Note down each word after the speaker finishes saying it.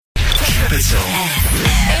Capital FM.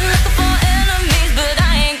 Ain't looking for enemies, but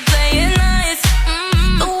I ain't playing nice.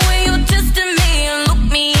 The way you're testing me and look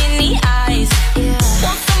me in the eyes.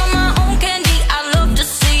 Want some of my own candy, I'd love to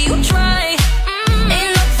see you try.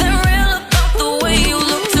 Ain't nothing real about the way you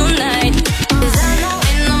look tonight. 'Cause I know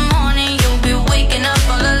in the morning you'll be waking up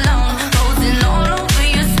all alone, posting all over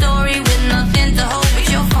your story with nothing to hold but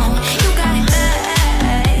your phone. You got it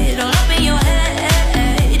bad, all up in your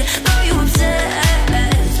head. Girl, you obsessed.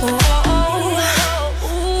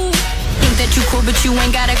 Think that you cool, but you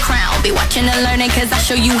ain't got a crown. Be watching and learning, 'cause I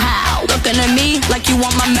show you how. Looking at me like you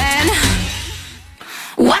want my man.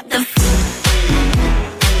 What the f?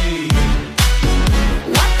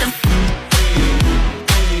 What the f?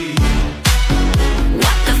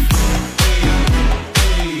 What the f?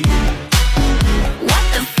 What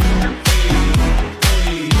the f?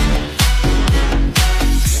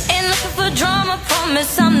 Ain't looking for drama,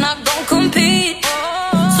 promise I'm not gon' compete.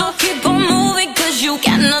 So keep on moving, 'cause you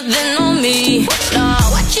got nothing on me.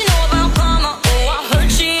 What you know about karma? Oh, I heard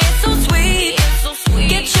she ain't so sweet.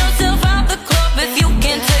 Get yourself out the club if you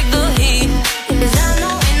can't take the heat. 'Cause I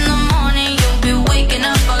know in the morning you'll be waking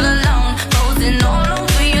up all alone, posting all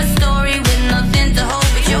over your story with nothing to hold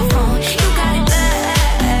but your phone. You got it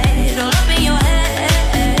bad, all up in your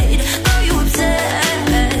head. Girl, you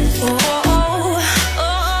obsessed.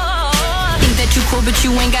 Think that you cool, but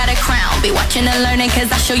you ain't got a crown. Be watching and learning, 'cause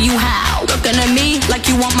I show you how. Looking at me like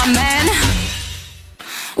you want my man.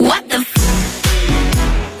 What the f?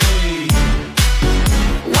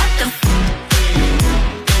 What the f?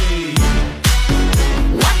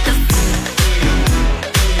 What the f?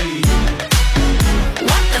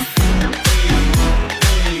 What the f? What the f?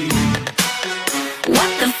 What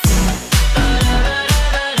the f?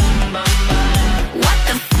 What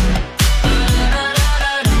the f?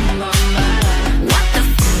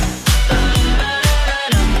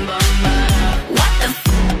 What the f?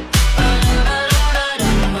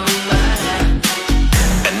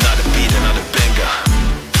 Another beat, another banger.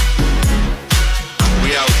 We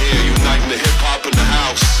out here uniting the hip hop in the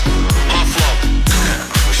house. Huff up,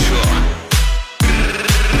 for sure.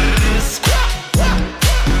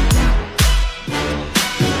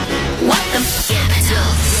 What the f? Capital.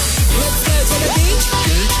 Let's go to the beach.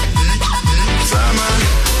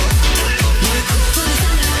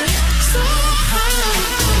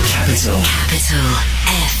 Capital. Capital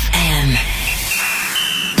FM.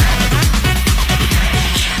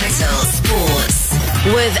 Capital Sports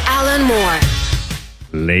with Alan Moore.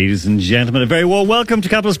 Ladies and gentlemen, a very warm welcome to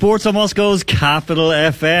Capital Sports on Moscow's Capital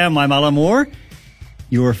FM. I'm Alan Moore,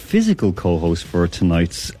 your physical co-host for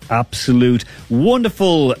tonight's absolute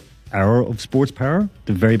wonderful hour of sports power.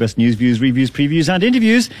 The very best news, views, reviews, previews and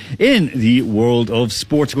interviews in the world of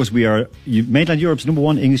sports. Of course, we are mainland Europe's number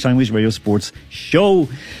one English language radio sports show.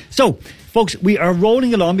 So, folks, we are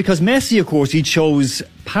rolling along because Messi, of course, he chose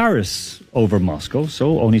Paris over Moscow,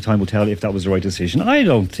 so only time will tell if that was the right decision. I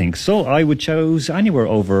don't think so. I would choose anywhere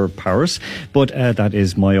over Paris, but that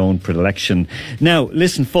is my own predilection. Now,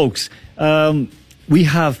 listen, folks, we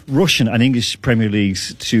have Russian and English Premier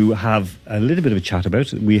Leagues to have a little bit of a chat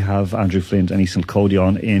about. We have Andrew Flint and Ethan Cody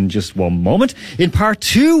on in just one moment. In part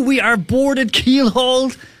two, we are boarded,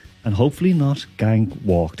 keel-hauled, and hopefully not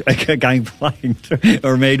gang-walked, gang-planked,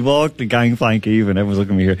 or made walk, the gang-plank even. Everyone's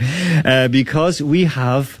looking at me here. Because we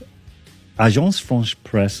have Agence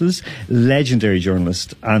France-Presse's legendary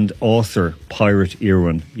journalist and author, Pirate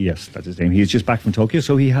Irwin. Yes, that's his name. He's just back from Tokyo,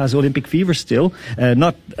 so he has Olympic fever still.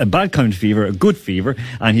 Not a bad kind of fever, a good fever,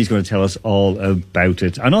 and he's going to tell us all about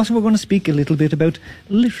it. And also we're going to speak a little bit about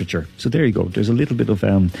literature. So there you go. There's a little bit of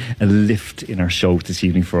a lift in our show this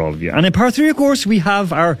evening for all of you. And in part three, of course, we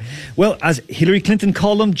have our, well, as Hillary Clinton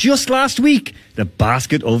called them just last week, the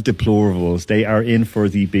basket of deplorables. They are in for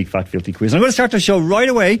the big fat filthy quiz. I'm going to start the show right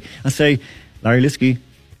away and say, Larry Liskey,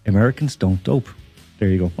 Americans don't dope. There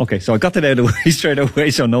you go. Okay, so I got that out of the way straight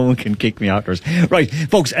away so no one can kick me afterwards. Right,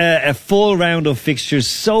 folks, a full round of fixtures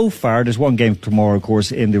so far. There's one game tomorrow, of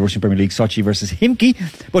course, in the Russian Premier League, Sochi versus Khimki.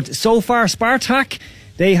 But so far, Spartak,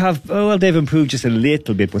 they have, they've improved just a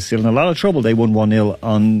little bit, but still in a lot of trouble. They won 1-0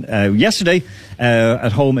 on yesterday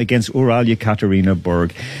at home against Ural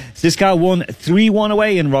Yekaterinburg. CSKA won 3-1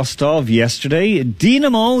 away in Rostov yesterday.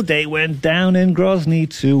 Dynamo, they went down in Grozny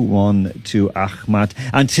 2-1 to Akhmat.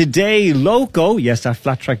 And today, Loco, yes, that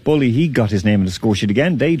flat track bully, he got his name in the score sheet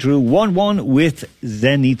again. They drew 1-1 with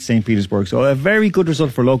Zenit St. Petersburg. So a very good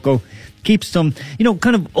result for Loco. Keeps them,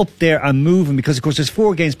 kind of up there and moving because, of course, there's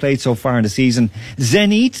 4 games played so far in the season.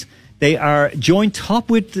 Zenit, They are joint top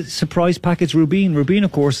with the surprise package Rubin. Rubin,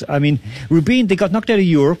 of course, Rubin, they got knocked out of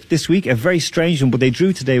Europe this week, a very strange one, but they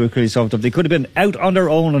drew today with Krasnodar. They could have been out on their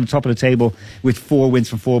own on the top of the table with 4 wins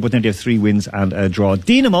from 4, but then they have 3 wins and a draw.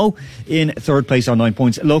 Dynamo in third place on 9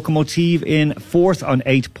 points. Lokomotiv in fourth on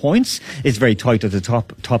 8 points. It's very tight at the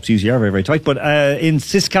top. Tops usually are very, very tight. But in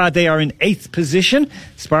CSKA, they are in 8th position.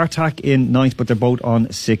 Spartak in 9th, but they're both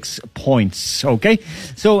on 6 points. Okay,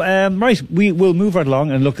 so right, we will move right along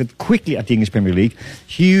and look at quickly at the English Premier League.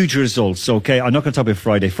 Huge results. Okay, I'm not going to talk about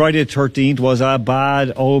Friday. Friday the 13th was a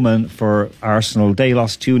bad omen for Arsenal. They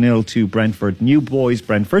lost 2-0 to Brentford. New boys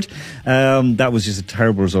Brentford. That was just a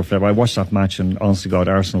terrible result for them. I watched that match and honest to God,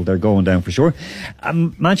 Arsenal, they're going down for sure.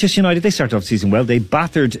 Manchester United, they started off the season well. They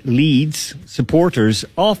battered Leeds supporters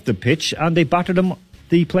off the pitch and they battered them,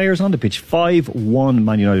 the players on the pitch. 5-1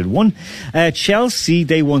 Man United won. Chelsea,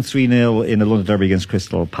 they won 3-0 in the London Derby against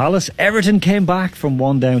Crystal Palace. Everton came back from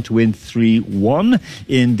 1 down to win 3-1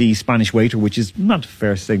 in the Spanish waiter, which is not the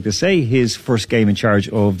first thing to say. His first game in charge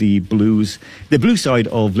of the blue side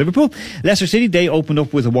of Liverpool. Leicester City, they opened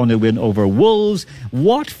up with a 1-0 win over Wolves.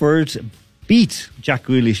 Watford beat Jack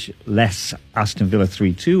Grealish less Aston Villa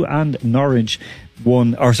 3-2, and Norwich lost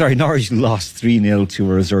 3-0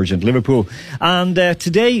 to a resurgent Liverpool. And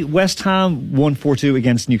today, West Ham won 4-2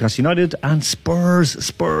 against Newcastle United, and Spurs,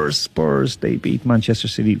 they beat Manchester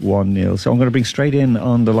City 1-0. So I'm going to bring straight in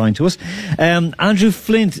on the line to us Andrew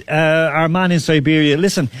Flint, our man in Siberia.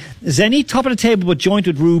 Listen, Zenit top of the table but joined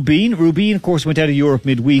with Rubin. Rubin, of course, went out of Europe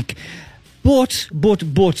midweek, but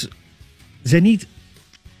Zenit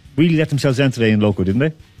really let themselves down today in Loco, didn't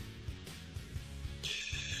they?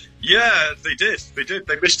 Yeah, they did.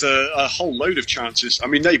 They missed a whole load of chances. I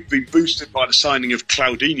mean, they've been boosted by the signing of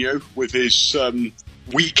Claudinho with his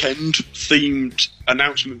weekend-themed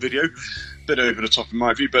announcement video. Bit over the top in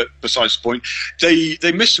my view, but besides the point.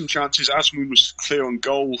 They missed some chances. Asmoon was clear on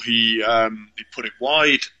goal. He put it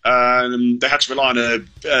wide. They had to rely on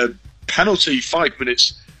a penalty 5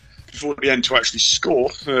 minutes before the end to actually score,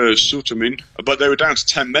 Sutermin. But they were down to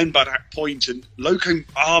 10 men by that point, and Loco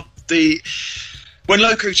are when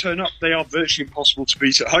Loco turn up, they are virtually impossible to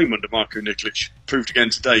beat at home under Marko Nikolic. Proved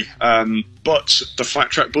again today. But the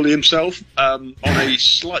flat track bully himself, on a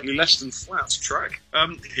slightly less than flat track,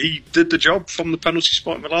 he did the job from the penalty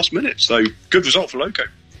spot in the last minute. So good result for Loco.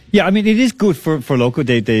 Yeah, I mean, it is good for Loco.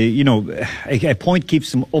 They a point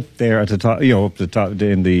keeps them up there at the top, up the top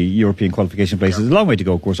in the European qualification places. There's a long way to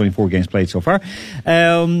go, of course, only 4 games played so far.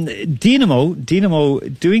 Dynamo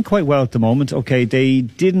doing quite well at the moment. Okay, they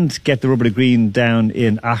didn't get the rubber to green down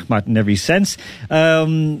in Akhmat in every sense.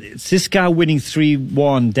 CSKA winning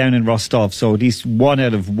 3-1 down in Rostov, so at least 1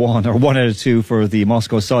 out of 1 or 1 out of 2 for the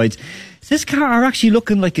Moscow sides. CSKA are actually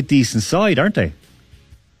looking like a decent side, aren't they?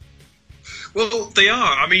 Well, they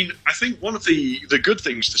are. I mean, I think one of the good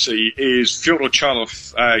things to see is Fyodor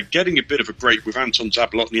Chalov getting a bit of a break with Anton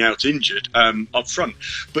Zabolotny out injured up front.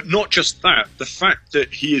 But not just that, the fact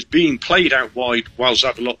that he is being played out wide while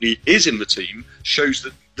Zabolotny is in the team shows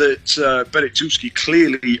that Berezovsky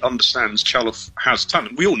clearly understands Chalov has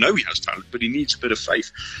talent. We all know he has talent, but he needs a bit of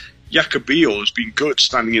faith. Jakub Biel has been good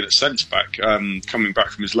standing in at centre-back, coming back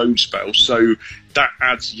from his loan spell, so that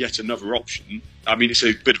adds yet another option. I mean, it's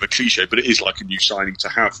a bit of a cliche, but it is like a new signing to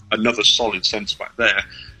have another solid centre-back there.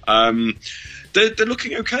 They're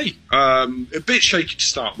looking okay. A bit shaky to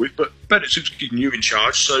start with, but Berezovsky new in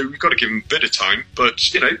charge, so we've got to give him a bit of time. But,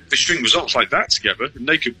 they string results like that together, and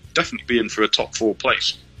they could definitely be in for a top 4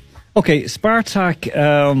 place. Okay, Spartak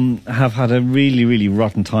have had a really, really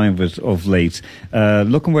rotten time of late.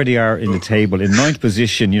 Looking where they are in the table, in 9th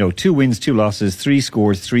position, 2 wins, 2 losses, 3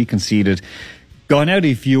 scores, 3 conceded. Gone out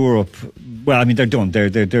of Europe. Well, I mean, they're done. They're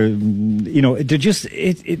just.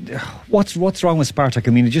 What's wrong with Spartak?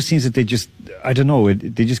 I mean, it just seems that they just. I don't know.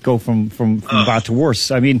 They just go from bad to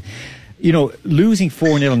worse. I mean, losing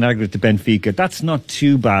 4-0 in aggregate to Benfica, that's not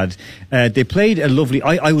too bad. They played a lovely...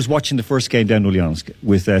 I was watching the first game down in Ulyansk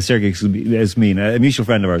with Sergei Esmin, a mutual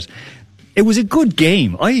friend of ours. It was a good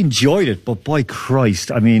game. I enjoyed it, but by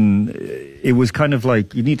Christ, I mean, it was kind of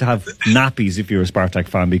like you need to have nappies if you're a Spartak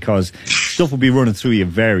fan because stuff will be running through you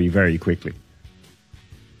very, very quickly.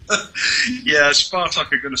 Yeah, Spartak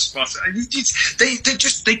are going to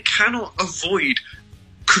Spartak. They cannot avoid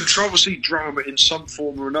controversy, drama in some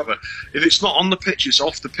form or another. If it's not on the pitch, it's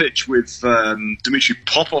off the pitch with Dmitry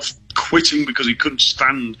Popov quitting because he couldn't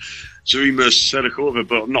stand Zarima Sedakova,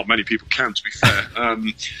 but not many people can, to be fair.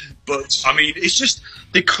 But, I mean, it's just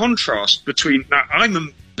the contrast between... Now,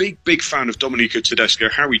 I'm big fan of Domenico Tedesco,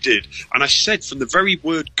 how he did. And I said from the very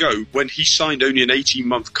word go, when he signed only an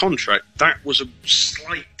 18-month contract, that was a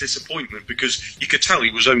slight disappointment because you could tell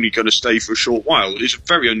he was only going to stay for a short while. It's a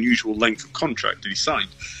very unusual length of contract that he signed.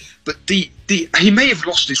 But he may have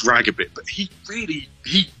lost his rag a bit, but he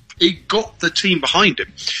got the team behind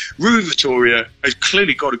him. Rui Vitória has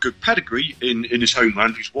clearly got a good pedigree in his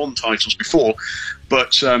homeland. He's won titles before,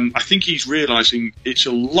 but I think he's realising it's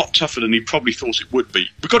a lot tougher than he probably thought it would be.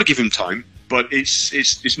 We've got to give him time, but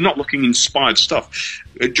it's not looking inspired stuff.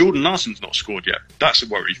 Jordan Larsson's not scored yet. That's a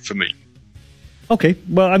worry for me. Okay,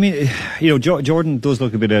 well, I mean, Jordan does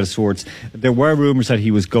look a bit out of sorts. There were rumours that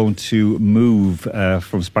he was going to move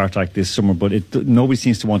from Spartak this summer, but nobody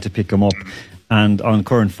seems to want to pick him up. And on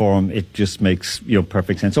current form, it just makes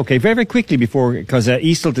perfect sense. Okay, very, very quickly because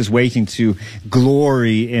Eastelt is waiting to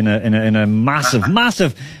glory in a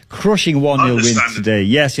massive, crushing 1-0 win today.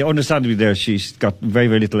 Yes, understandably there. She's got very,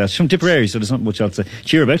 very little else. She's from Tipperary, so there's not much else to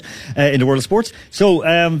cheer about in the world of sports. So,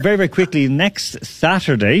 very, very quickly, next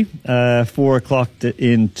Saturday, 4:00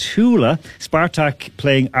 in Tula, Spartak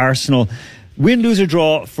playing Arsenal. Win, lose or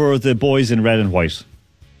draw for the boys in red and white?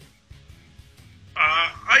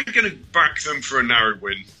 I'm going to back them for a narrow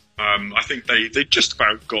win. I think they just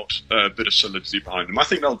about got a bit of solidity behind them. I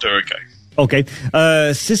think they'll do okay. Okay.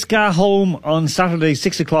 CSKA home on Saturday,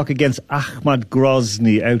 6:00 against Ahmad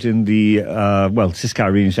Grozny out in the, CSKA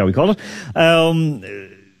Arena, shall we call it.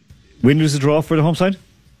 Win, lose or draw for the home side?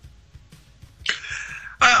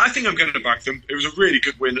 I think I'm going to back them. It was a really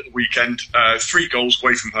good win at the weekend. 3 goals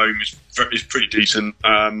away from home is pretty decent.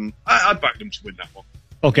 I'd back them to win that one.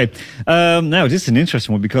 Okay. Now, this is an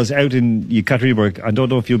interesting one because out in Yekaterinburg, I don't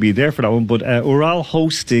know if you'll be there for that one, but Ural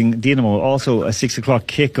hosting Dinamo, also a 6:00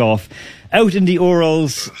 kickoff. Out in the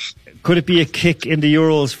Urals, could it be a kick in the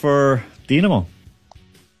Urals for Dinamo?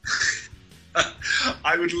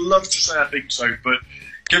 I would love to say I think so, but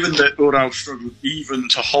given that Ural struggled even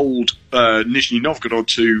to hold Nizhny Novgorod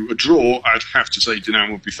to a draw, I'd have to say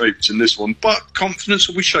Dinamo would be favourites in this one. But confidence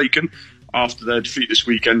will be shaken after their defeat this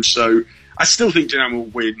weekend, so I still think Dinamo will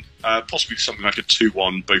win, possibly something like a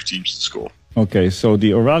 2-1, both teams to score. Okay, so the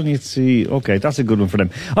Ural Nizhny, okay, that's a good one for them.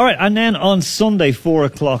 All right, and then on Sunday,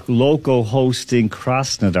 4:00, Loko hosting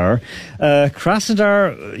Krasnodar.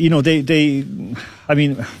 Krasnodar,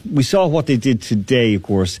 we saw what they did today, of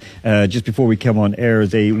course, just before we came on air.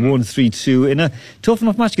 They won 3-2 in a tough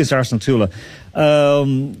enough match against Arsenal Tula.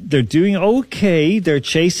 They're doing okay. They're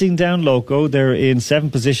chasing down Loko. They're in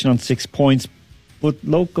 7th position on 6 points. But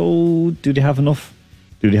Loko, do they have enough?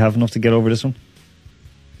 Do they have enough to get over this one?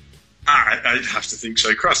 I'd have to think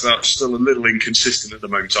so. Krasnodar's still a little inconsistent at the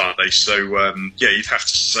moment, aren't they? So, you'd have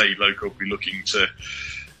to say Loko will be looking to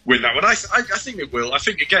win that one. I think it will. I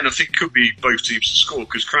think it could be both teams to score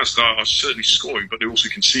because Krasnodar are certainly scoring, but they're also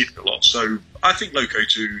conceding a lot. So I think Loko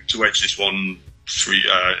to edge this one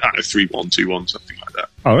 3-1, 2-1, something like that.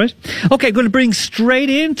 All right. Okay, going to bring straight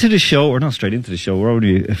into the show, or not straight into the show, we're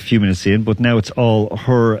only a few minutes in, but now it's all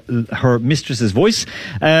her mistress's voice.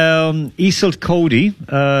 Eastelt Cody,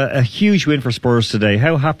 a huge win for Spurs today.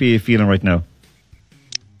 How happy are you feeling right now?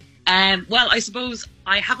 Well, I suppose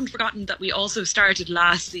I haven't forgotten that we also started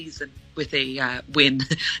last season with a win,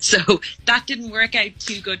 so that didn't work out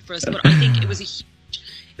too good for us. But I think it was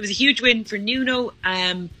a huge win for Nuno.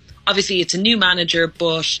 Obviously, it's a new manager,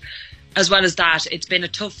 but as well as that, it's been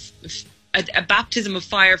a baptism of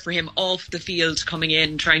fire for him off the field, coming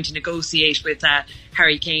in, trying to negotiate with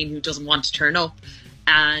Harry Kane, who doesn't want to turn up.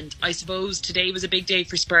 And I suppose today was a big day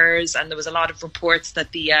for Spurs, and there was a lot of reports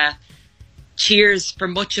that the cheers for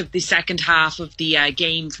much of the second half of the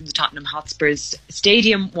game from the Tottenham Hotspurs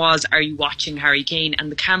stadium was, "Are you watching Harry Kane?"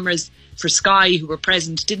 And the cameras for Sky, who were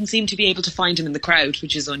present, didn't seem to be able to find him in the crowd,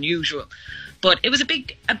 which is unusual. But it was a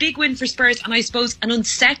big win for Spurs, and I suppose an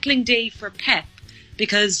unsettling day for Pep,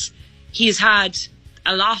 because he has had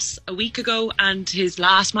a loss a week ago, and his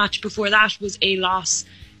last match before that was a loss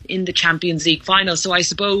in the Champions League final. So I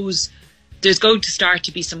suppose there's going to start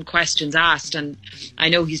to be some questions asked, and I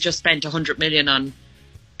know he's just spent 100 million on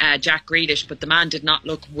Jack Grealish, but the man did not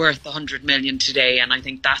look worth 100 million today, and I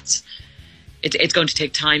think it's going to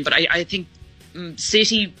take time. But I think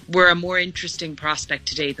City were a more interesting prospect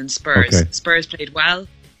today than Spurs. Okay. Spurs played well,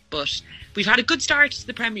 but we've had a good start to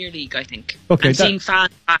the Premier League, I think. Okay, and seeing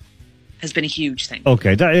fans back has been a huge thing.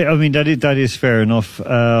 Okay, that is fair enough.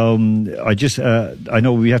 I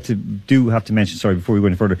know we have to mention. Sorry, before we go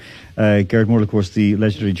any further, Gerd Müller, of course, the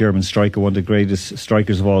legendary German striker, one of the greatest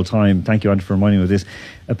strikers of all time. Thank you, Andrew, for reminding me of this.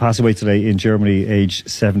 Passed away today in Germany, age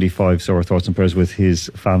 75. So our thoughts and prayers with his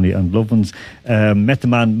family and loved ones. Met the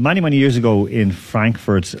man many years ago in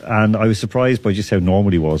Frankfurt, and I was surprised by just how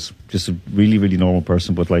normal he was. Just a really, really normal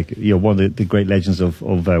person, but one of the great legends of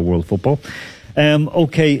world football.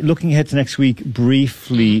 Okay, looking ahead to next week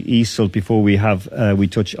briefly, Iseult, before we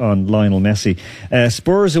touch on Lionel Messi.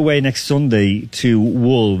 Spurs away next Sunday to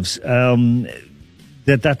Wolves.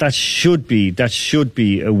 That should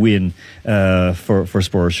be a win for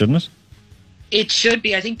Spurs, shouldn't it? It should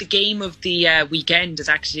be. I think the game of the weekend is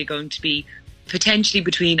actually going to be potentially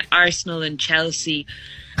between Arsenal and Chelsea,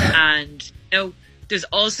 and there's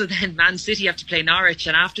also then Man City have to play Norwich,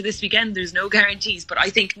 and after this weekend there's no guarantees, but I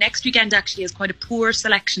think next weekend actually is quite a poor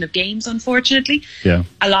selection of games, unfortunately. Yeah.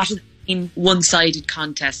 A lot of one-sided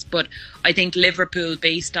contests, but I think Liverpool,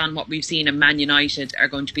 based on what we've seen, and Man United are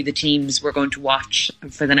going to be the teams we're going to watch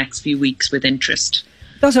for the next few weeks with interest.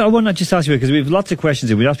 That's what I want to just ask you, because we have lots of questions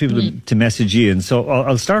and we ask people to message you, and so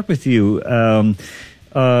I'll start with you.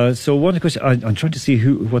 So one question, I'm trying to see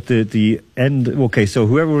what the end. Okay, so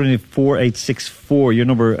whoever in 4864, your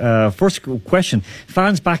number. First question: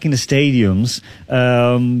 fans back in the stadiums.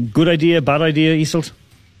 Good idea, bad idea, Iseult?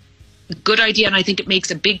 Good idea, and I think it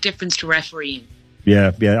makes a big difference to refereeing.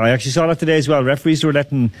 Yeah. I actually saw that today as well. Referees were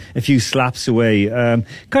letting a few slaps away. Kind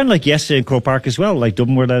of like yesterday in Croke Park as well. Like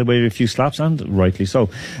Dublin were let away a few slaps, and rightly so.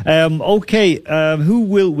 Who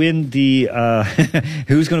will win the...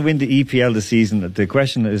 who's going to win the EPL this season? The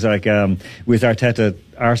question is with Arteta,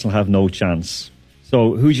 Arsenal have no chance.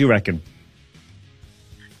 So who do you reckon?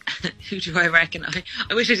 Who do I reckon?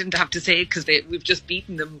 I wish I didn't have to say it because we've just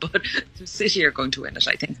beaten them, but City are going to win it,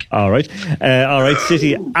 I think. All right,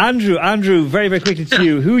 City. Andrew, very, very quickly to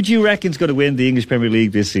you. Who do you reckon is going to win the English Premier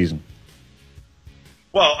League this season?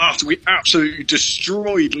 Well, after we absolutely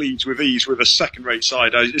destroyed Leeds with ease with a second-rate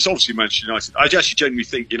side, it's obviously Manchester United. I actually genuinely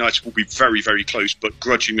think United will be very, very close, but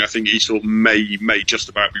grudgingly, I think Eastall may just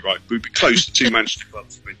about be right. We'll be close to two Manchester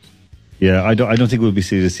clubs for me. Yeah, I don't think we'll be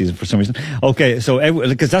City this season for some reason. Okay, so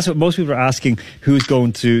because that's what most people are asking, who's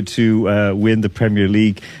going to win the Premier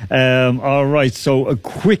League? All right, so a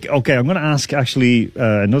quick. Okay, I'm going to ask actually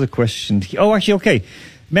another question. Okay.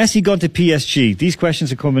 Messi gone to PSG. These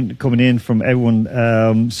questions are coming in from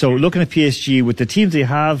everyone. So looking at PSG with the teams they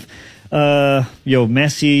have,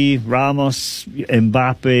 Messi, Ramos,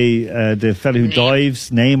 Mbappe, the fellow who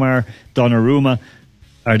dives, Neymar, Donnarumma.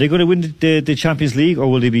 Are they going to win the Champions League, or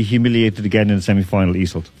will they be humiliated again in the semi-final,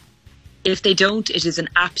 Iseult? If they don't, it is an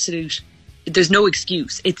absolute... There's no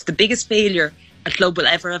excuse. It's the biggest failure a club will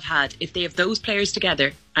ever have had if they have those players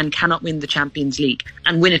together and cannot win the Champions League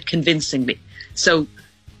and win it convincingly. So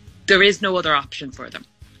there is no other option for them.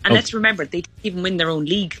 And let's remember, they didn't even win their own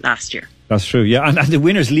league last year. That's true, yeah. And the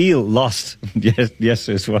winners, Lille, lost yes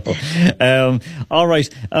as well. All right.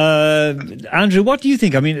 Andrew, what do you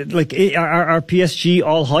think? I mean, like, are PSG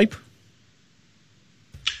all hype?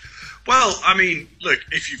 Well, I mean, look,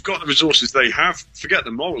 if you've got the resources they have, forget the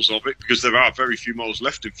morals of it, because there are very few morals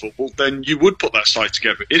left in football, then you would put that side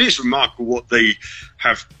together. It is remarkable what they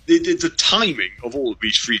have, the timing of all of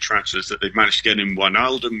these free transfers that they've managed to get in.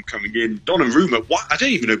 Wijnaldum coming in, Donnarumma, I don't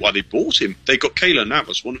even know why they bought him. They got Keylor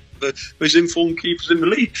Navas, one of the most informed keepers in the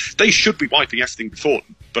league. They should be wiping everything before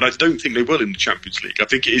them, but I don't think they will in the Champions League. I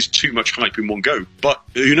think it is too much hype in one go, but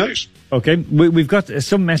who knows? Okay, we've got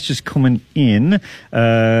some messages coming in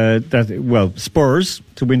Spurs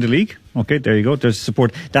to win the league. Okay, there you go. There's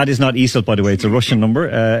support. That is not Iseult, by the way. It's a Russian number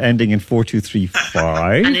ending in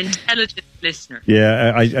 4235. An intelligent listener.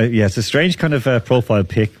 Yeah, it's a strange kind of profile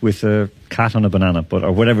pic with a cat on a banana,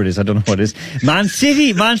 or whatever it is. I don't know what it is. Man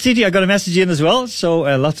City. I got a message in as well. So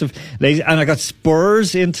lots of ladies, and I got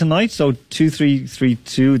Spurs in tonight. So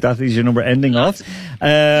 2332. That is your number ending off.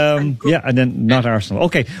 And then not Arsenal.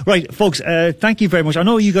 Okay, right, folks. Thank you very much. I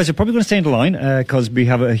know you guys are probably going to stay on the line because we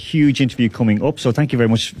have a huge interview coming up. So thank you very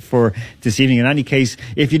much for this evening. In any case,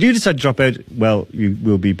 if you do decide to drop out, well,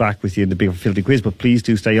 we'll be back with you in the big filthy quiz. But please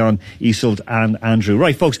do stay on, Iseult and Andrew.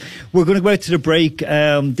 Right, folks. We're going to go out to the break.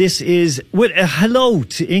 This is with a hello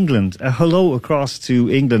to England, a hello across to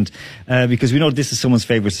England, because we know this is someone's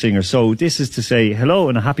favourite singer. So this is to say hello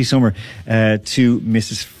and a happy summer to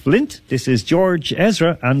Mrs. Flint. This is George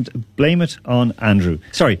Ezra and Blame It on Andrew.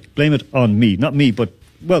 Sorry, blame it on me. Not me, but,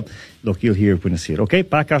 well, look, you'll hear it when you see it. Okay,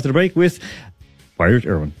 back after the break with Pirate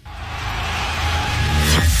Irwin.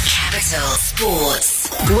 Capital Sports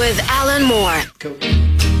with Alan Moore. Cool.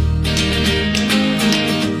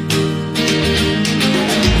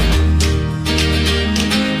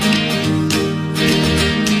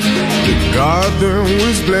 Father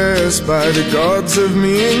was blessed by the gods of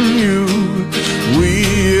me and you. We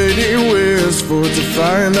headed westward to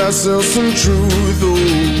find ourselves some truth. Oh,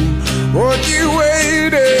 what you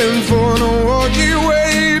waiting for? No, what you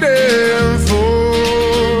waiting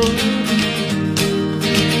for?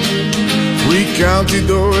 We counted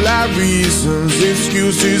all our reasons,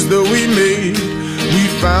 excuses that we made. We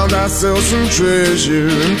found ourselves some treasure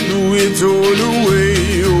and threw it all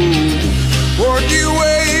away. Oh, what you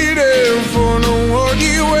waiting for? No, what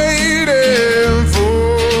you waiting for?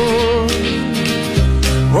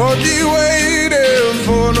 What you waiting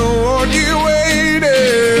for? No, what you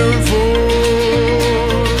waiting for?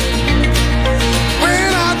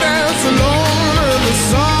 When I dance alone and the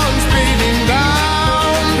sun's beating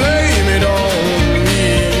down, blame it on me.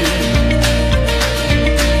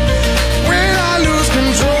 When I lose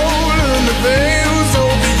control and the veil's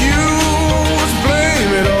overused,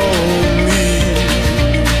 blame it on me.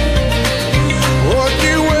 What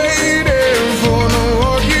you waiting for? No,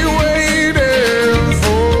 what you waiting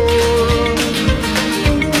for?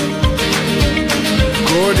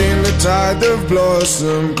 Caught in the tide of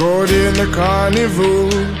blossom, caught in the carnival.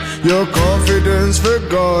 Your confidence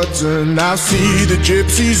forgotten, now see the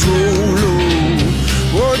gypsies roll. Oh,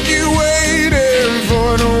 what you waiting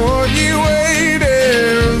for? No, what you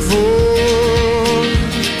waiting for?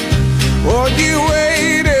 What you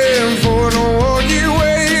waiting for? No, what you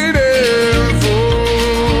waiting for?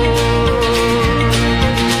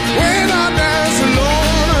 When I dance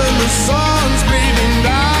alone and the sun's beating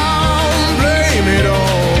down, blame it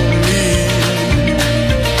on me.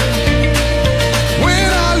 When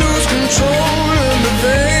I lose control and the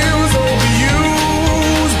veil's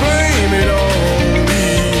overused, blame it on me.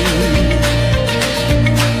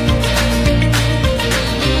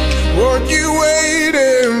 What you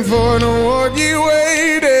waiting for? No, what you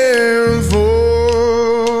waiting for?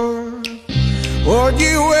 What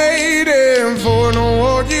you waiting for? No,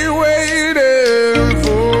 what you waiting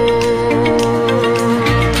for?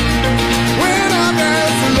 When I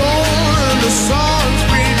dance alone and the sun's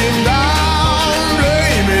beating down,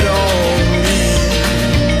 blame it on me.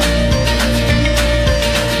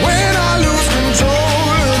 When I lose control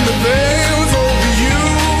and the veil's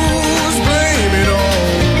overused, blame it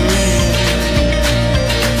on me.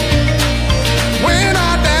 When I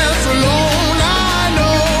dance alone, I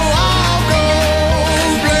know I'll go,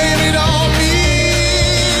 blame it on me.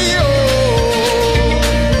 Oh,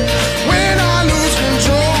 when I lose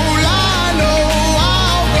control, I know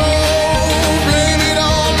I'll go, blame it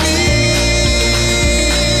on me.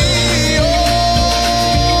 Oh,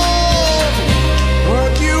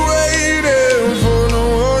 what you waiting for? No,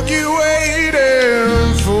 what you waiting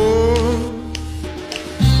for?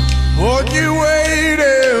 What you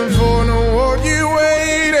waiting for? No, what you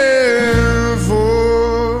waiting for?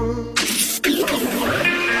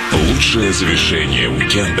 Лучшее завершение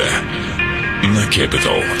уикенда на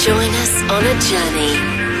Capital. Join us on a journey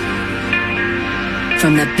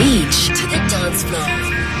from the beach to the dance floor.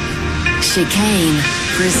 Chicane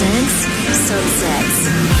presents Sunsets.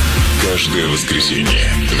 Каждое воскресенье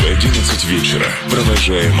в 11 вечера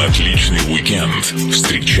провожаем отличный уикенд.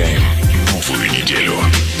 Встречаем новую неделю.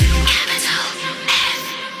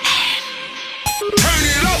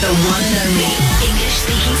 The one and only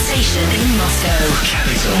English-speaking station in Moscow.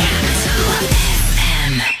 Capital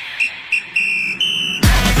FM.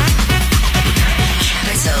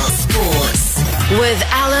 Capital Sports with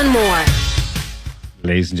Alan Moore.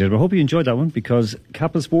 Ladies and gentlemen, I hope you enjoyed that one, because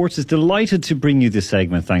Capital Sports is delighted to bring you this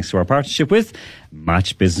segment thanks to our partnership with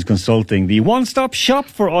Match Business Consulting, the one-stop shop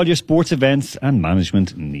for all your sports events and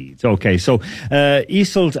management needs. Okay, so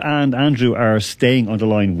Isolt and Andrew are staying on the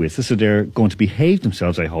line with us, so they're going to behave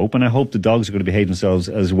themselves, I hope, and I hope the dogs are going to behave themselves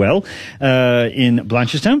as well in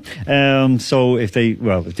Blanchardstown. So if they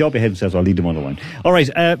all behave themselves, I'll lead them on the line. All right,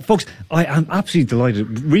 folks, I am absolutely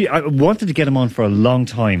delighted. Really, I wanted to get him on for a long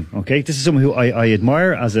time, okay? This is someone who I admire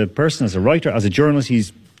as a person, as a writer, as a journalist.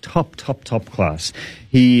 He's top class.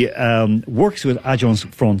 He works with Agence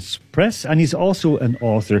France Press, and he's also an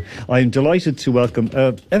author. I'm delighted to welcome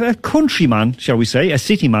a countryman, shall we say, a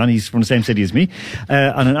city man. He's from the same city as me,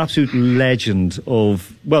 and an absolute legend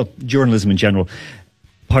of, well, journalism in general.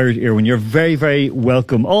 Pirate Irwin, you're very, very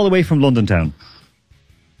welcome, all the way from London town.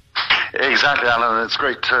 Exactly, Alan. It's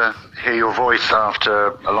great to hear your voice after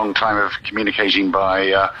a long time of communicating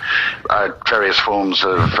by various forms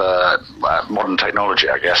of modern technology,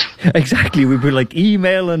 I guess. Exactly. We were like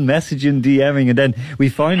emailing, messaging, DMing, and then we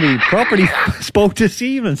finally properly spoke this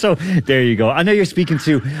evening. So there you go. I know you're speaking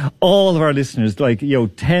to all of our listeners, like,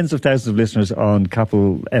 tens of thousands of listeners on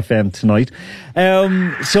Capital FM tonight.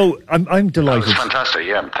 So I'm delighted. That was fantastic.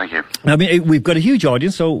 Yeah, thank you. I mean, we've got a huge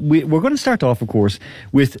audience, so we're going to start off, of course,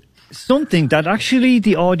 with something that actually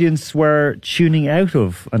the audience were tuning out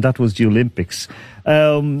of, and that was the Olympics.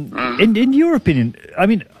 In your opinion, I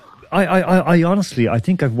mean, I honestly, I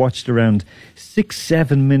think I've watched around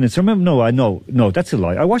 6-7 minutes. No, that's a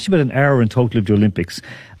lie. I watched about an hour in total of the Olympics,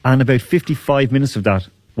 and about 55 minutes of that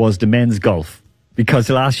was the men's golf, because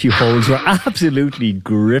the last few holes were absolutely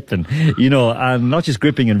gripping, and not just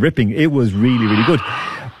gripping and ripping. It was really, really good.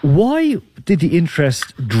 Why did the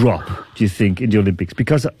interest drop, do you think, in the Olympics?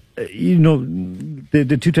 Because,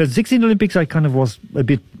 the 2016 Olympics, I kind of was a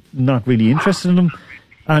bit not really interested in them.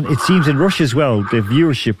 And it seems in Russia as well, the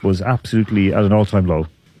viewership was absolutely at an all-time low.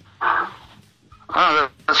 Oh,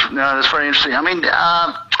 that's very interesting. I mean,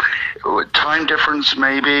 time difference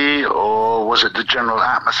maybe, or was it the general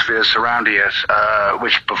atmosphere surrounding it,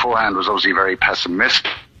 which beforehand was obviously very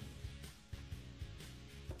pessimistic?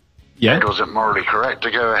 Yeah. Was it morally correct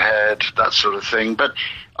to go ahead, that sort of thing? But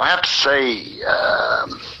I have to say,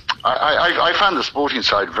 I found the sporting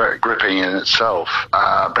side very gripping in itself,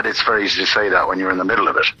 but it's very easy to say that when you're in the middle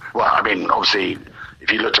of it. Well, I mean, obviously,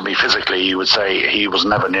 if you looked at me physically, you would say he was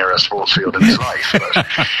never near a sports field in his life.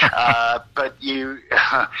 But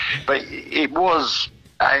it was,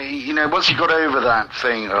 once you got over that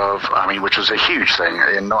thing of, which was a huge thing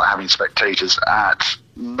in not having spectators at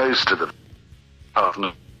most of the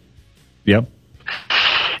Yep.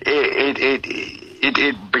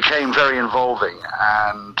 It became very involving,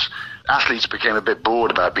 and athletes became a bit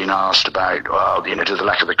bored about being asked about, does the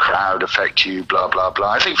lack of the crowd affect you, blah, blah,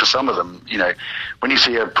 blah. I think for some of them, when you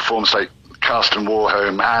see a performance like Karsten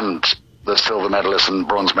Warholm and the silver medalist and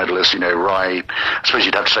bronze medalist, Rai, I suppose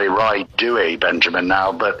you'd have to say Rai Dewey Benjamin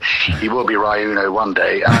now, but he will be Rai Uno one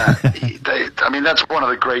day. That's one of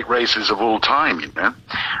the great races of all time,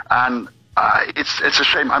 and it's a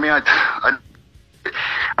shame. I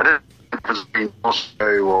don't know between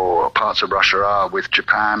Moscow or parts of Russia are with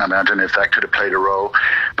Japan. I don't know if that could have played a role,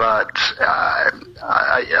 but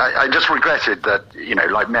I just regretted that,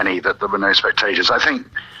 like many, that there were no spectators. I think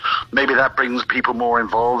maybe that brings people more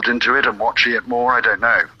involved into it and watching it more. I don't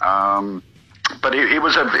know, but it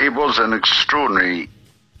was an extraordinary,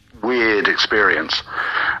 weird experience,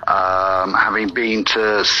 having been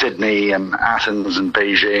to Sydney and Athens and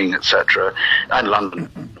Beijing, etc., and London,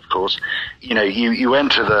 of course. You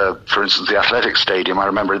enter for instance, the athletic stadium. I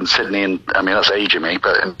remember in Sydney, and that's aging me,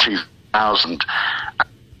 but in 2000,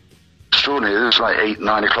 extraordinary. It was like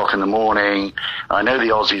 8-9 o'clock in the morning. I know the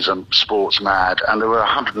Aussies are sports mad, and there were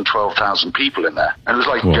 112,000 people in there. And it was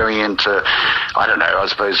like going into, I don't know,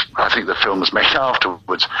 I think the film was made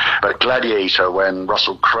afterwards, but Gladiator, when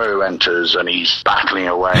Russell Crowe enters and he's battling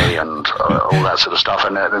away and all that sort of stuff,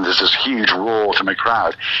 and there's this huge roar from the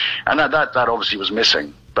crowd. And that obviously was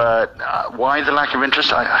missing. But why the lack of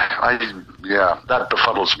interest? That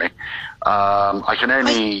befuddles me. I can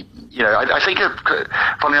only, I think,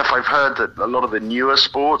 funny enough, I've heard that a lot of the newer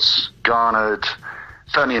sports garnered,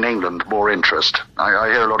 certainly in England, more interest. I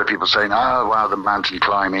hear a lot of people saying, oh, wow, the mountain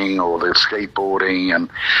climbing or the skateboarding and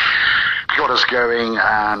got us going,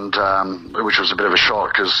 and which was a bit of a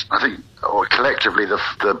shock because I think collectively the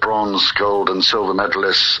bronze, gold and silver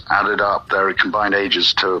medalists added up their combined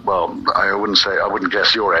ages to, well, I wouldn't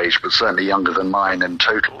guess your age, but certainly younger than mine in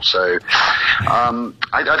total. So I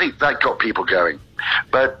think that got people going.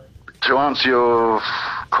 But to answer your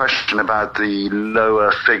question about the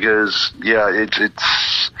lower figures,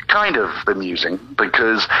 it's kind of amusing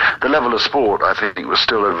because the level of sport, I think, was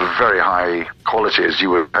still of a very high quality, as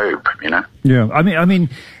you would hope, Yeah, I mean,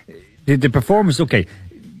 the performance, okay,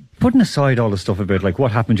 putting aside all the stuff about like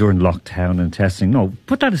what happened during lockdown and testing, no,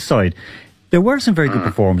 put that aside. There were some very good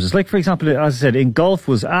performances. Like, for example, as I said, in golf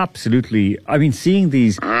was absolutely, seeing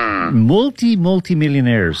these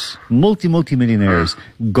multi-millionaires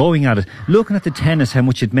going at it, looking at the tennis, how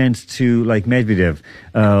much it meant to, like, Medvedev,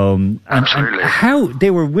 and how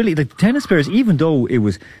they were willing, like, the tennis players, even though it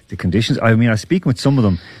was the conditions, I was speaking with some of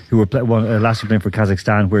them who were last year playing for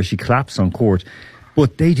Kazakhstan, where she collapsed on court,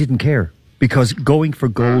 but they didn't care because going for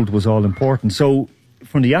gold was all important. So,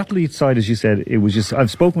 from the athlete side, as you said, it was just, I've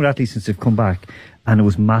spoken with athletes since they've come back, and it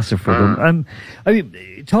was massive for them.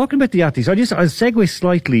 Talking about the athletes, I'll segue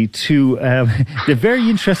slightly to the very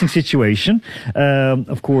interesting situation,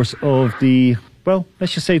 of course, of the well,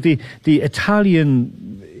 let's just say the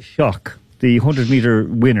Italian shock, the 100-metre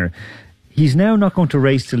winner, he's now not going to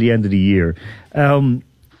race till the end of the year.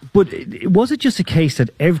 But was it just a case that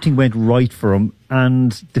everything went right for him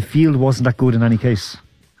and the field wasn't that good in any case?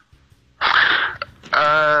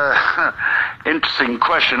 Interesting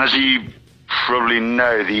question. As you probably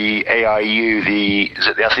know, the AIU, the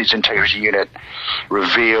Athletes Integrity Unit,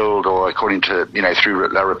 revealed, or according to, through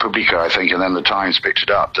La Repubblica, I think, and then the Times picked it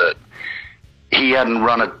up, that he hadn't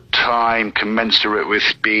run a time commensurate with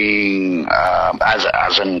being,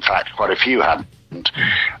 as in fact quite a few hadn't.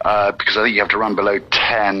 Because I think you have to run below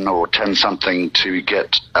 10 or 10 something to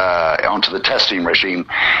get onto the testing regime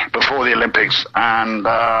before the Olympics, and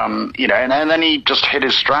and then he just hit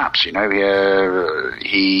his straps. I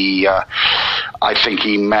think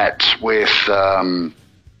he met with a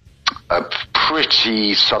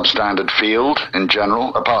pretty substandard field in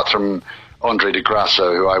general, apart from Andre de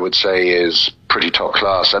Grasso, who I would say is pretty top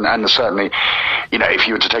class, and certainly, if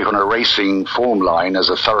you were to take on a racing form line as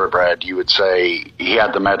a thoroughbred, you would say he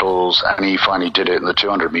had the medals and he finally did it in the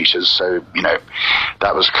 200 meters. So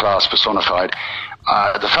that was class personified.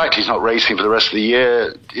 The fact he's not racing for the rest of the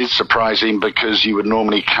year is surprising, because you would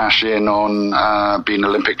normally cash in on being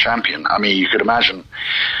Olympic champion. I mean, you could imagine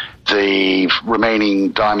the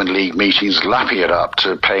remaining Diamond League meetings lapping it up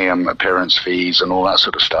to pay him appearance fees and all that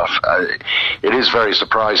sort of stuff. It is very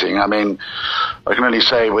surprising. I mean, I can only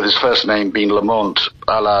say, with his first name being Lamont,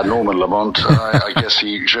 a la Norman Lamont, I guess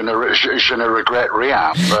je ne regrette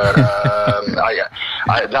rien. But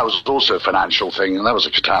that was also a financial thing, and that was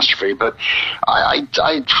a catastrophe. But I'm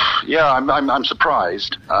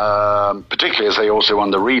surprised, particularly as they also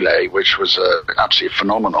won the relay, which was absolutely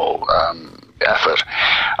phenomenal effort.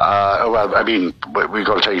 Well, I mean, we've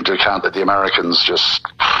got to take into account that the Americans just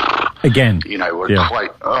were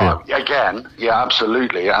quite again,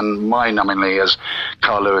 absolutely, and mind-numbingly, as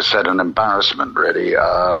Carl Lewis said, an embarrassment. Really,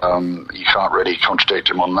 you can't really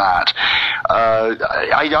contradict him on that.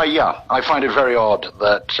 I find it very odd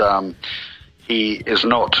that he is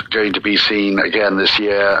not going to be seen again this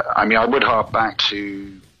year. I mean, I would hark back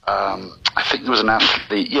to. I think there was an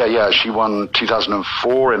athlete. She won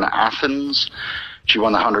 2004 in Athens. She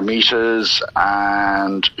won the 100 meters,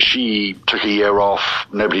 and she took a year off.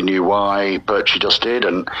 Nobody knew why, but she just did,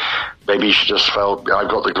 and maybe she just felt, I've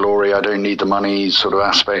got the glory, I don't need the money sort of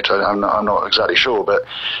aspect. I'm not exactly sure, but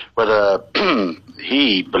whether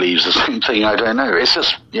he believes the same thing, I don't know. It's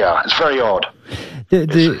just, it's very odd.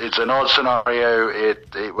 It's an odd scenario.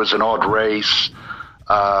 It was an odd race.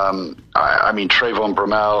 I mean, Trayvon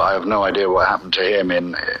Bromell, I have no idea what happened to him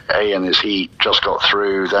in his heat, just got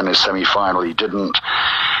through, then his semi-final, he didn't.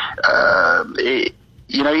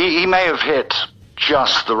 He may have hit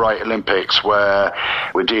just the right Olympics where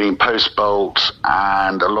we're dealing post-Bolt,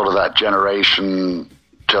 and a lot of that generation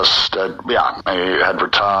just, had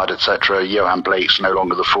retired, etc. Johan Blake's no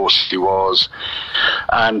longer the force he was.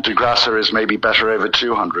 And De Grasse is maybe better over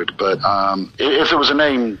 200. But if there was a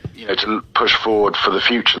name, to push forward for the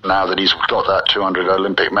future now that he's got that 200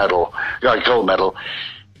 Olympic medal, gold medal,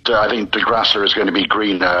 I think De Grasse is going to be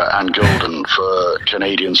greener and golden for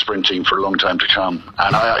Canadian sprinting for a long time to come.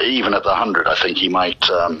 And even at the 100, I think he might,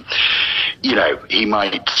 he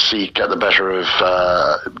might get the better of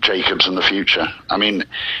Jacobs in the future. I mean,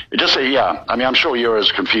 I'm sure you're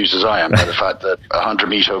as confused as I am by the fact that a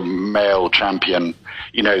 100-meter male champion,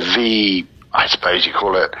 I suppose you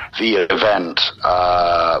call it the event,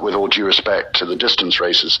 with all due respect to the distance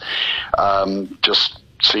races, just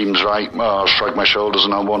seems right. Well, I'll shrug my shoulders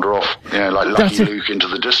and I'll wander off, like Lucky Luke into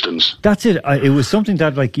the distance. That's it. It was something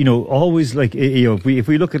that, always, if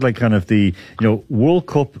we look at kind of the, World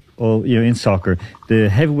Cup, in soccer, the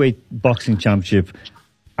heavyweight boxing championship,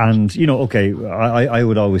 and I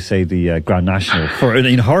would always say the Grand National for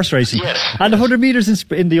horse racing, yes, and the 100 meters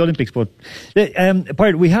in the Olympics. But I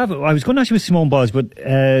was going to ask you with Simone Biles, but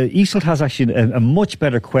Isolt has actually a much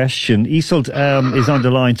better question. Isolt is on the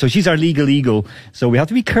line, so she's our legal eagle. So we have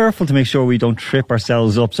to be careful to make sure we don't trip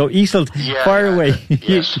ourselves up. So Isolt, fire away.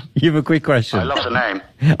 Yes. You have a quick question. I love the name.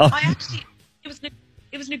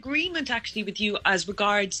 It was an agreement actually with you as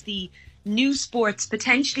regards the new sports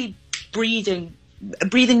potentially breathing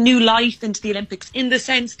new life into the Olympics, in the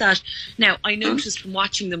sense that, now I noticed from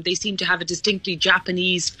watching them, they seem to have a distinctly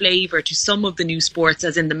Japanese flavour to some of the new sports,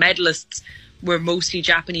 as in the medalists were mostly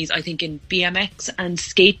Japanese, I think in BMX and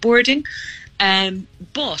skateboarding.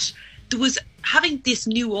 But there was having this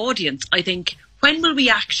new audience, I think, when will we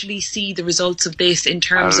actually see the results of this in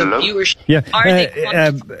terms of viewership? Yeah,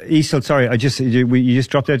 Isol, sorry, you just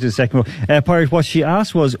dropped out to the second row. Pirate, what she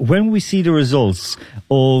asked was, when we see the results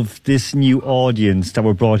of this new audience that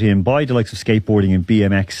were brought in by the likes of skateboarding and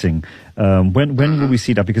BMXing, when will we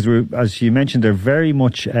see that? Because as you mentioned, they're very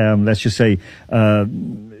much, let's just say,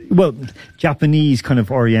 Japanese kind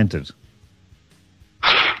of oriented.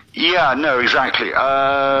 Yeah, no, exactly.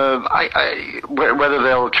 Whether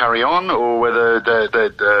they'll carry on or whether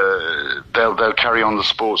they'll carry on the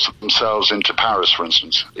sports themselves into Paris, for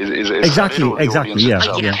instance. Is exactly. Yeah.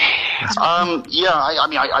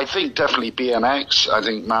 I think definitely BMX. I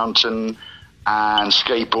think mountain and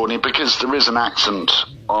skateboarding, because there is an accent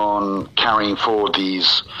on carrying forward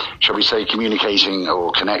these, shall we say, communicating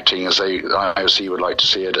or connecting, as IOC would like to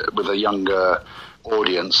see it, with a younger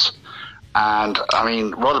audience. And, I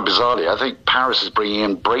mean, rather bizarrely, I think Paris is bringing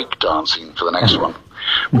in breakdancing for the next one.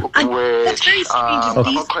 That's very strange.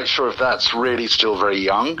 I'm not quite sure if that's really still very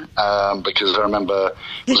young, because I remember,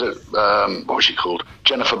 what was she called?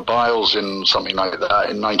 Jennifer Biles in something like that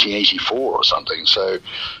in 1984 or something. So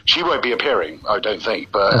she won't be appearing, I don't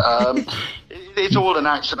think. But it's all an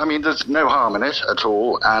accent. I mean, there's no harm in it at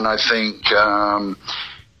all. And I think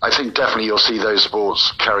definitely you'll see those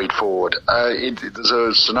sports carried forward. There's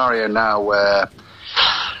a scenario now where,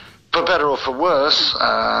 for better or for worse,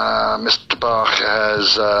 Mr. Bach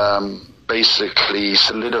has basically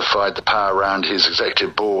solidified the power around his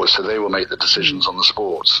executive board, so they will make the decisions on the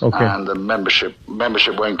sports, and the membership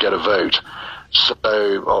won't get a vote. So,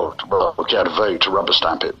 get a vote to rubber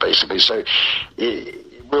stamp it, basically. So it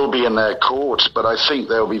will be in their court, but I think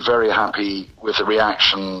they'll be very happy with the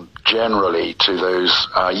reaction generally to those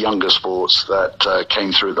younger sports that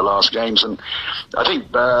came through the last games. And I think,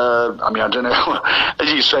 I don't know,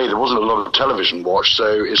 as you say, there wasn't a lot of television watched,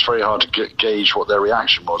 so it's very hard to gauge what their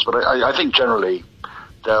reaction was. But I think generally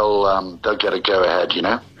they'll get a go-ahead, you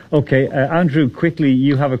know. Okay, Andrew, quickly,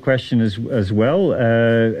 you have a question as well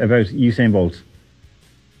about Usain Bolt.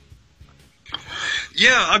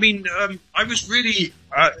 Yeah, I mean, I was really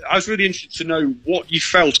interested to know what you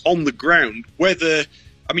felt on the ground. Whether,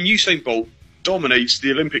 I mean, Usain Bolt dominates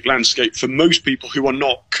the Olympic landscape for most people who are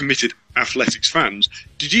not committed athletics fans.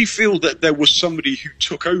 Did you feel that there was somebody who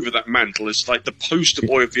took over that mantle as like the poster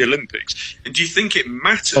boy of the Olympics? And do you think it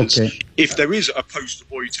matters if there is a poster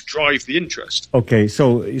boy to drive the interest? Okay,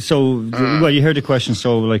 so you heard the question.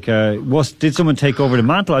 So, like, did someone take over the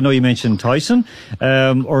mantle? I know you mentioned Tyson,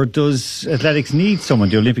 or does athletics need someone?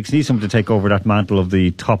 The Olympics need someone to take over that mantle of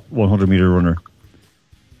the top 100-meter runner?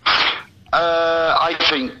 I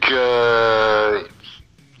think,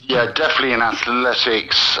 definitely in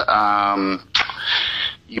athletics,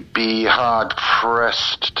 you'd be hard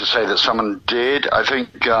pressed to say that someone did. I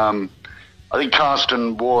think Karsten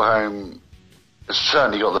Warholm has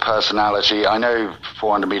certainly got the personality. I know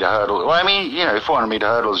 400-meter hurdles. Well, I mean, 400-meter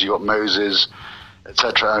hurdles. You got Moses,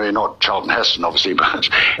 etc. I mean, not Charlton Heston, obviously, but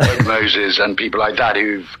Ed Moses and people like that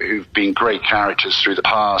who've been great characters through the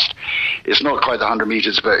past. It's not quite the 100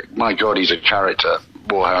 meters, but my God, he's a character,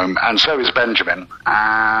 Warholm, and so is Benjamin.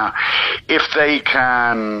 If they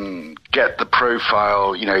can get the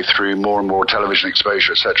profile, through more and more television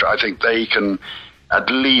exposure, etc., I think they can at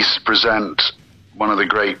least present one of the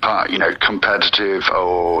great competitive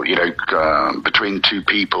or, between two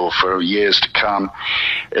people for years to come.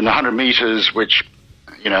 In the 100 meters, which,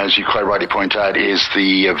 as you quite rightly point out, is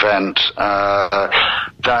the event,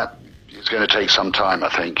 that is going to take some time, I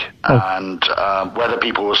think. And whether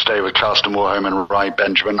people will stay with Karsten Warholm and Rai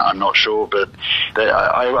Benjamin, I'm not sure, but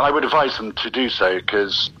I would advise them to do so,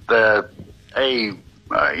 because they're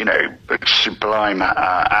sublime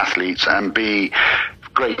athletes, and B,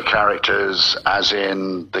 great characters, as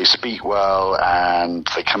in they speak well and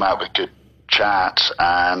they come out with good chat,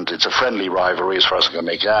 and it's a friendly rivalry as far as I can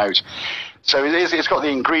make it out. So it's got the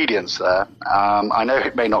ingredients there. I know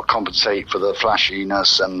it may not compensate for the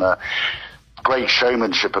flashiness and the great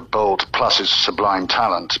showmanship of Bolt plus his sublime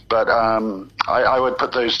talent, but I would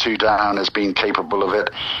put those two down as being capable of it.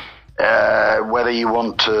 Whether you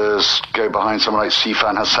want to go behind someone like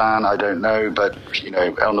Sifan Hassan, I don't know, but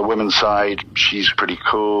on the women's side, she's pretty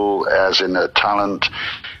cool, as in her talent,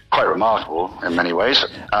 quite remarkable in many ways.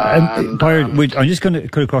 I'm just going to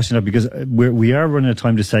cut across you now, because we are running out of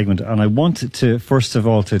time this segment, and I wanted to first of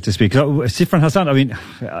all to speak. Sifan Hassan, I mean,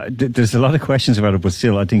 there's a lot of questions about it, but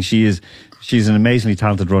still, I think she's an amazingly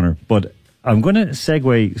talented runner. But I'm going to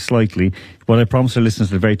segue slightly, what I promised our listeners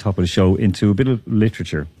at the very top of the show, into a bit of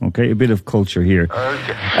literature, okay? A bit of culture here.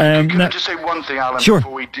 Okay. Can I just say one thing, Alan, sure,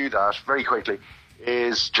 before we do that, very quickly,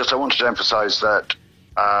 is just I wanted to emphasise that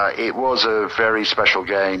It was a very special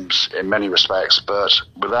games in many respects, but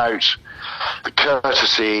without the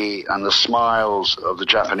courtesy and the smiles of the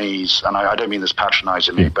Japanese, and I don't mean this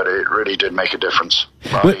patronizingly, but it really did make a difference.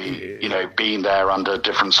 By, being there under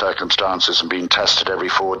different circumstances and being tested every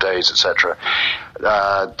 4 days, etc.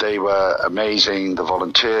 They were amazing. The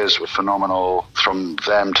volunteers were phenomenal, from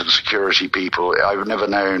them to the security people. I've never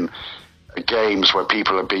known games where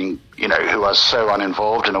people are being, who are so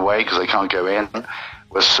uninvolved in a way because they can't go in,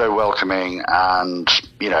 were so welcoming, and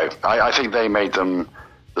I think they made them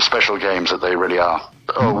the special games that they really are,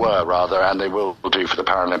 or were rather, and they will do for the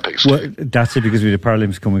Paralympics too. Well, that's it, because we have the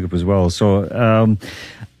Paralympics coming up as well. So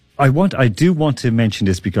I do want to mention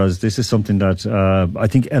this, because this is something that I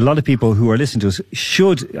think a lot of people who are listening to us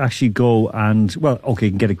should actually go and,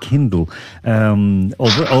 can get a Kindle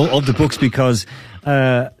of the books, because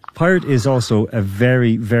Pirate is also a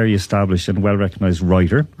very, very established and well-recognised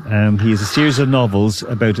writer. He has a series of novels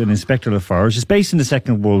about an Inspector Lafarge. It's based in the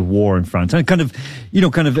Second World War in France, and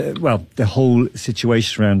the whole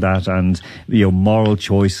situation around that, and moral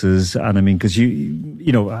choices. And I mean, because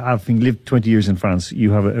having lived 20 years in France,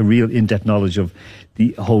 you have a real in-depth knowledge of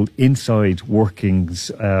the whole inside workings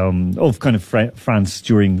of kind of France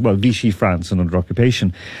during Vichy France and under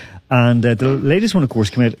occupation. And the latest one, of course,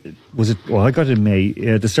 came out, I got it in May,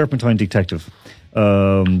 The Serpentine Detective.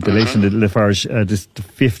 The latest in the Lafarge, the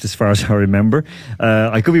fifth as far as I remember.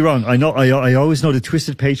 I could be wrong. I always know The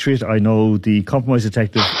Twisted Patriot, I know The Compromised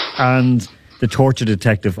Detective, and The Tortured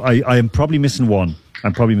Detective. I am probably missing one.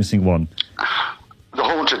 The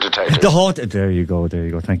Haunted Detective. The Haunted, there you go.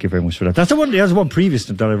 Thank you very much for that. That's the one previous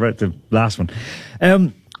that I read, the last one.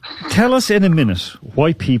 Tell us in a minute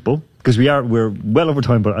why people, because we're well over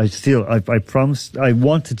time, but I promised, I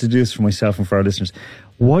wanted to do this for myself and for our listeners.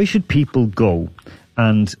 Why should people go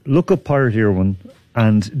and look up Pirate Irwin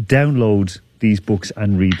and download these books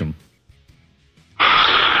and read them?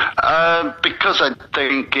 Because I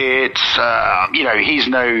think it's, he's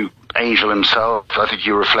no angel himself. I think he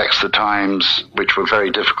reflects the times which were very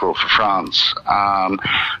difficult for France.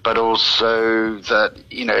 But also that,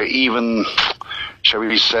 even, shall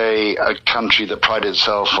we say, a country that prided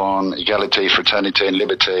itself on equality, fraternity and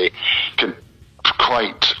liberty could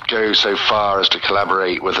quite go so far as to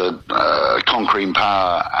collaborate with a conquering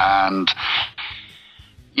power. And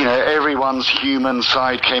everyone's human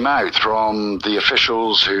side came out, from the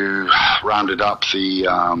officials who rounded up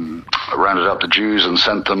the Jews and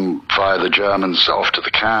sent them via the Germans off to the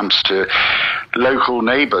camps, to local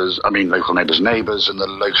neighbors in the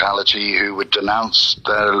locality who would denounce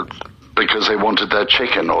because they wanted their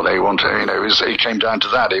chicken, or they wanted, it came down to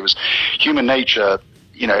that. It was human nature.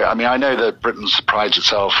 I know that Britain prides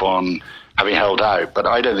itself on having held out, but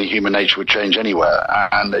I don't think human nature would change anywhere.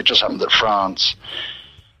 And it just happened that France,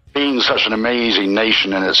 being such an amazing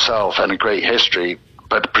nation in itself and a great history,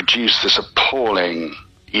 but produced this appalling,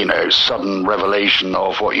 sudden revelation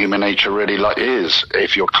of what human nature really is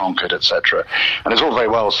if you're conquered, etc. And it's all very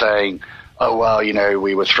well saying, oh, well,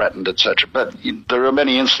 we were threatened, etc. But there are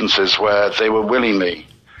many instances where they were willingly,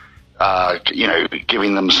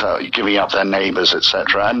 giving up their neighbors,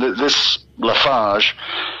 etc. And this Lafarge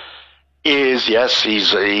is, yes,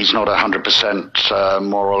 he's not 100%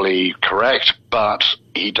 morally correct, but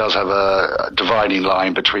he does have a dividing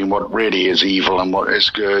line between what really is evil and what is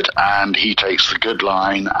good, and he takes the good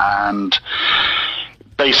line and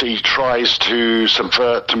basically tries to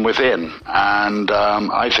subvert them within. And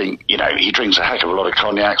I think, he drinks a heck of a lot of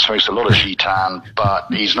cognac, smokes a lot of Gitan, but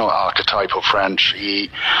he's not archetypal French.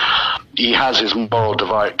 He has his moral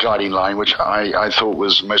guiding line, which I thought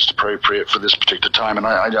was most appropriate for this particular time. And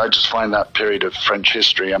I just find that period of French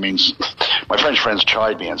history, my French friends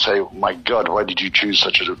chide me and say, my God, why did you choose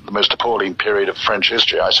the most appalling period of French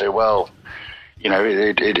history? I say, well,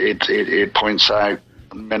 it points out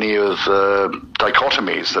many of the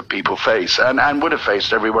dichotomies that people face and would have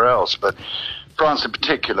faced everywhere else. But France in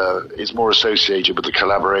particular is more associated with the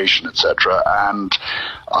collaboration, etc. And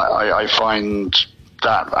I find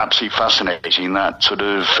that absolutely fascinating, that sort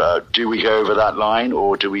of, do we go over that line,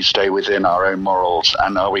 or do we stay within our own morals,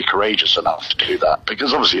 and are we courageous enough to do that?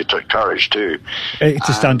 Because obviously it took courage too.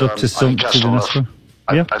 To stand up to some...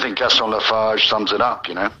 I think Gaston Lafarge sums it up,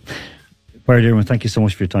 Pirate Irwin, thank you so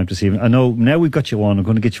much for your time this evening. I know now we've got you on, I'm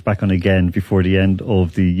going to get you back on again before the end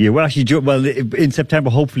of the year. Well, actually, in September,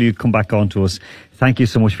 hopefully you'll come back on to us. Thank you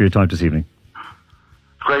so much for your time this evening.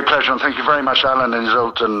 Great pleasure, and thank you very much, Alan and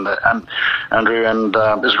Zoltan and Andrew, and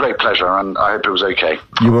it was a great pleasure, and I hope it was okay.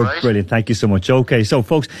 You were brilliant, thank you so much. Okay, so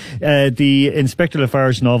folks, the Inspector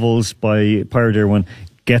Lafarge novels by Pirate Irwin,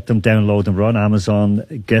 Get them, download them. We're on Amazon.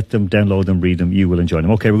 Get them, download them, read them. You will enjoy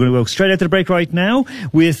them. Okay, we're going to go straight out to the break right now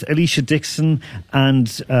with Alicia Dixon and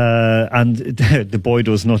The Boy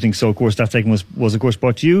Does Nothing. So, of course, that segment was of course,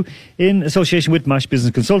 brought to you in association with MASH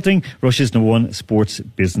Business Consulting, Russia's #1 sports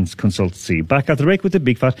business consultancy. Back after the break with the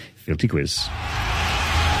big fat filthy quiz.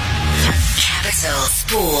 Capital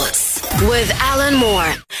Sports with Alan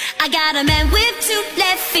Moore. I got a man with 2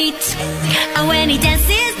 left feet, and when he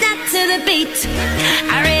dances not to the beat,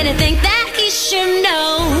 I really think that he should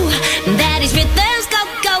know that his rhythms go,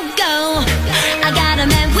 go, go. I got a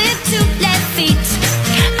man with 2 left feet,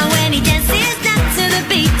 and when he dances not to the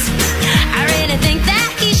beat, I really think that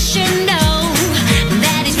he should know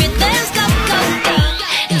that his rhythms go, go, go.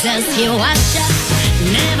 Does he wash up?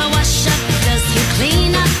 Never wash up. Does he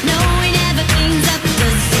clean up? No, he never cleans up.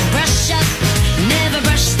 Does he brush up? Never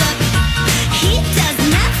brushed up. He does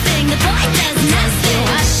nothing. The boy does nothing. Does he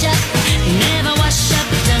wash up? Never wash up.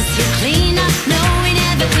 Does he clean up? No, he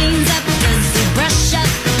never cleans up. Does he brush up?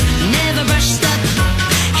 Never brushed up.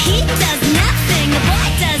 He does nothing. The boy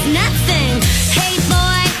does nothing. Hey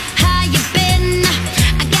boy, how you been?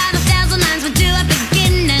 I got 1,000 lines. Where do I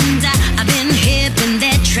begin? And I've been here, been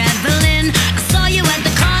there, traveling. I saw you at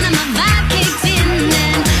the corner, my vibe kicked in.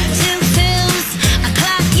 And 2 pills, I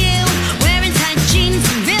clocked you wearing tight jeans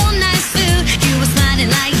and real nice food. You were smiling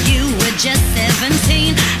like you were just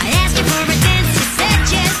 17. I asked you for a dance, you said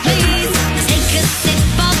yes please. Take a sip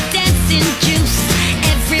of dancing juice.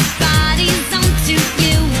 Everybody's on to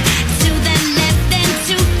you. To the left and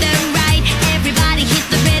to the right. Everybody hit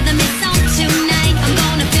the rhythm, it's on tonight. I'm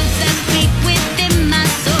gonna feel the beat within my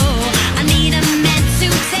soul. I need a man to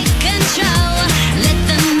take control. Let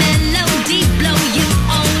the melody blow you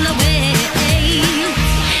all away.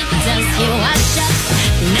 Does he wash up?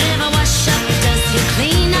 Never wash up. Does he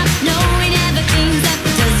clean up? No, he never cleans up.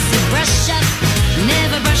 Does he brush up?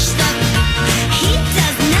 Never brushed up. He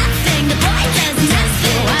does nothing. The boy does nothing. Does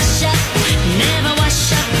he wash up? Never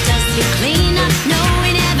wash up. Does he clean up? No,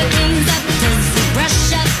 he never cleans up. Does he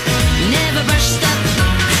brush up? Never brushed up.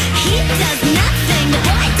 He does nothing. The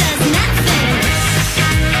boy does nothing.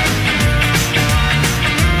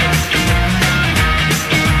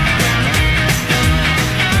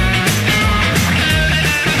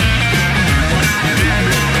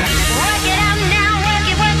 Work it out now,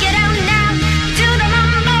 work it out now. Do the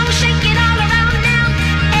mambo, shake it all around now.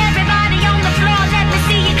 Everybody on the floor, let me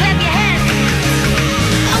see you clap your hands.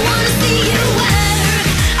 I wanna see you work.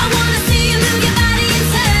 I wanna see you move your body and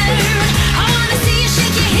turn. I wanna see you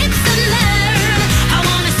shake your hips and learn. I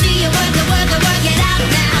wanna see you work it out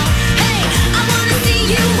now. Hey, I wanna see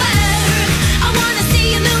you work. I wanna see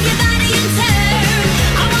you move your body and turn.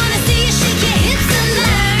 I wanna see you shake your hips and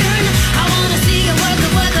learn. I wanna see you work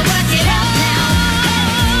it out now.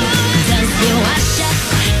 Does he wash up?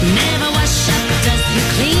 Never wash up. Does he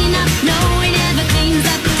clean up? No, he never cleans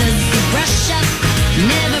up. Does he brush up?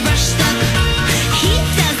 Never brushed up. He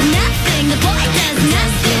does nothing. The boy does nothing.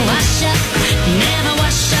 Does he wash up? Never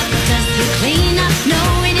wash up. Does he clean up? No,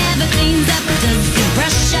 he never cleans up. Does he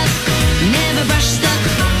brush up? Never brushed up.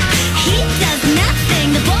 He does nothing.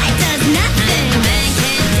 The boy does nothing. The man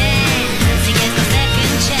can't dance. He gets a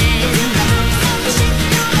second chance.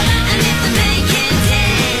 And if the man can't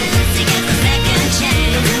dance, he gets a second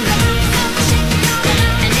chance.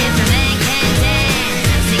 And if the man can't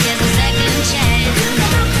dance, he gets a second chance.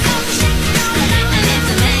 And if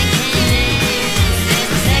the man can't dance,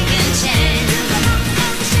 there's a second chance.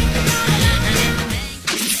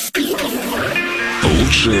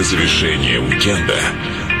 Лучшее завершение уикенда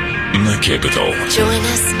на Capital. Join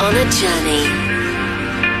us on a journey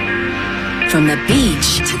from the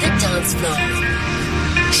beach to the dance floor.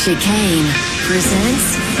 Chicane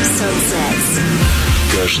presents Sunsets.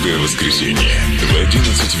 Каждое воскресенье в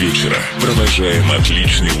 11 вечера провожаем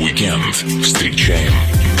отличный уикенд. Встречаем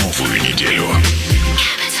новую неделю.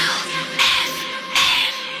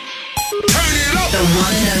 The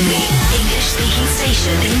one and only English-speaking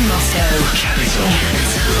station in Moscow. Capital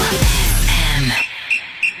FM.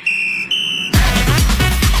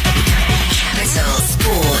 Capital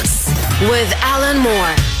Sports with Alan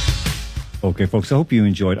Moore. Okay, folks, I hope you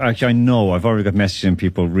enjoyed. Actually, I know I've already got messages and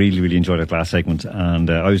people really enjoyed that last segment, and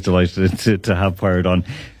I was delighted to have Pirate on.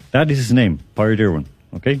 That is his name, Pirate Irwin.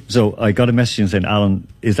 Okay, so I got a message saying, Alan,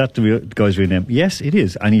 is that the guy's real name? Yes, it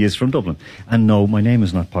is, and he is from Dublin. And no, my name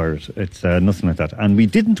is not Pirate. It's nothing like that. And we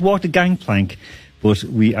didn't walk the gangplank, but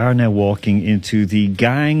we are now walking into the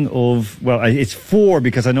gang of, well, it's 4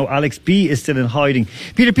 because I know Alex B is still in hiding.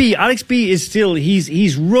 Peter P, Alex B is still,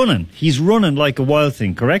 he's running. He's running like a wild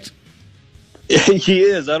thing, correct? He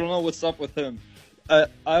is. I don't know what's up with him.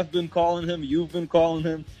 I've been calling him. You've been calling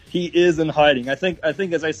him. He is in hiding. I think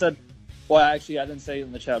as I said. Well, actually, I didn't say it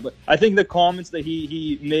in the chat, but I think the comments that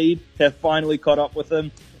he made have finally caught up with him,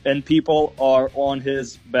 and people are on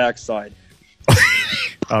his backside.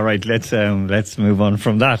 All right, let's move on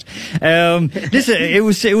from that. Listen, it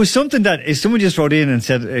was something that someone just wrote in and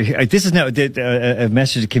said, this is now a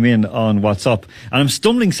message that came in on WhatsApp, and I'm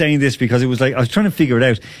stumbling saying this because it was like I was trying to figure it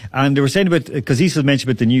out, and they were saying about, because Isel mentioned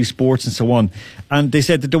about the new sports and so on, and they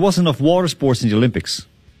said that there wasn't enough water sports in the Olympics.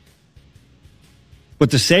 But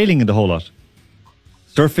there's sailing in the whole lot.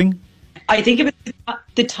 Surfing. I think it was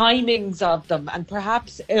the timings of them, and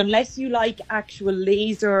perhaps unless you like actual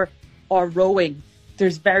laser or rowing,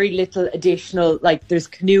 there's very little additional. Like there's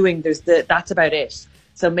canoeing, that's about it.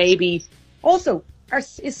 So maybe also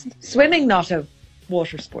is swimming not a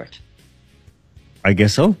water sport? I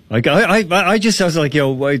guess so. I was like,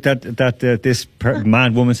 this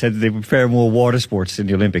woman said that they prefer more water sports in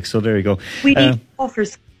the Olympics. So there you go. We need water.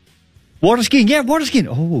 Water skiing, yeah, water skiing.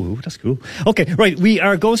 Oh, that's cool. Okay, right, we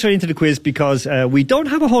are going straight into the quiz because we don't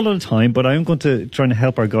have a whole lot of time, but I'm going to try and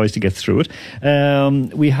help our guys to get through it.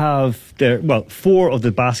 We have 4 of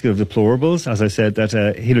the basket of deplorables, as I said, that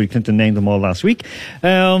Hillary Clinton named them all last wek.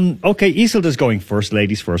 Okay, Iselda's going first,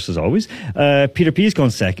 ladies first as always. Peter P is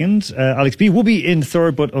going second. Alex B will be in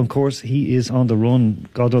third, but of course he is on the run.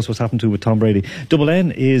 God knows what's happened to with Tom Brady. Double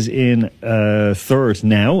N is in third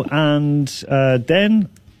now, and then...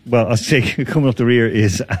 Well, I'll say coming up the rear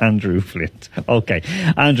is Andrew Flint. Okay,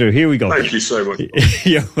 Andrew, here we go. Thank you so much.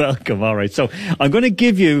 You're welcome. All right, so I'm going to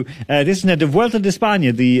give you this is now the Vuelta de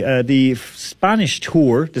España, the Spanish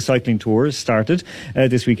tour, the cycling tour started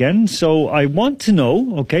this weekend. So I want to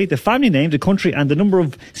know, okay, the family name, the country, and the number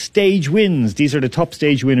of stage wins. These are the top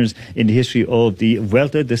stage winners in the history of the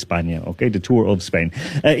Vuelta de España. Okay, the Tour of Spain.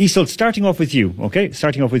 Isel, starting off with you. Okay,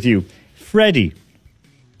 starting off with you, Freddie.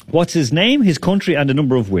 What's his name, his country, and the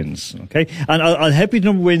number of wins, okay? And I'll help you the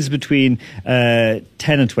number of wins between 10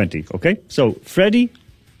 and 20, okay? So, Freddie,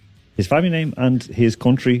 his family name, and his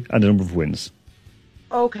country, and the number of wins.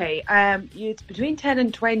 Okay, it's between 10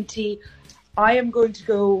 and 20. I am going to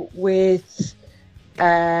go with...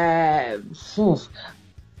 I'll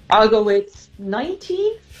go with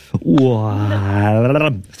 19?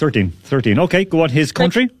 13. Okay, go on, his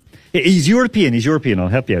country. He's European, I'll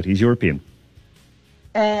help you out, he's European.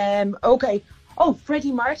 Okay. Oh,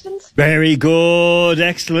 Freddie Martins. Very good,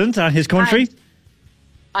 excellent. And his country? And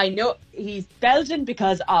I know he's Belgian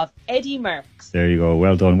because of Eddie Merckx. There you go.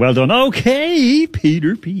 Well done. Okay,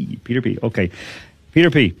 Peter P. Okay,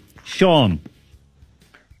 Peter P. Sean.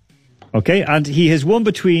 Okay, and he has won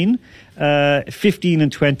between 15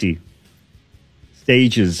 and 20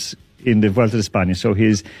 stages in the Vuelta de España. So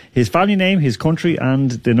his family name, his country,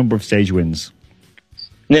 and the number of stage wins.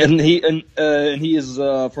 And he is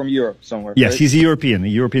from Europe somewhere. Yes, right? he's a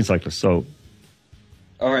European cyclist. So,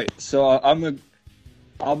 all right. So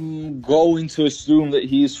I'm going to assume that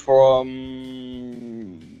he's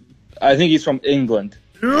from. I think he's from England.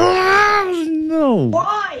 No.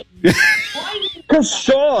 Why? Because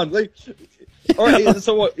Sean, like, all right.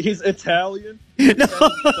 So what? He's Italian. No.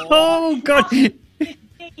 Oh God.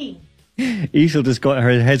 Isel just got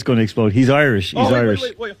her head's going to explode. He's Irish. Irish.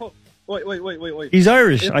 Wait. He's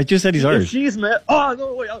Irish. I just said he's Irish. If she's mad... Oh,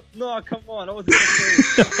 no, wait. No, come on. I wasn't going to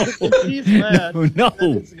say... If she's mad... No.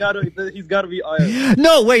 He's got to be Irish.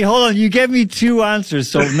 No, wait, hold on. You gave me 2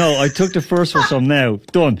 answers, so no, I took the first for some now.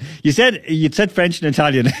 Done. You said French and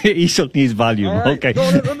Italian. Isel needs volume. Right. Okay.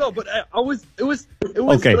 No, but it was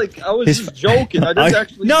okay. like, I was just joking. I didn't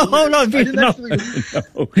actually... No, no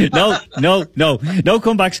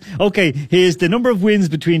comebacks. Okay, here's the number of wins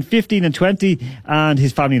between 15 and 20 and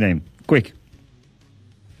his family name. Quick.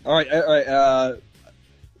 All right.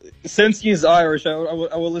 Since he's Irish, I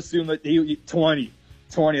will assume that he 20.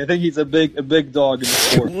 I think he's a big dog in the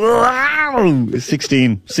sport. Wow!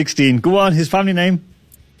 16. Go on. His family name.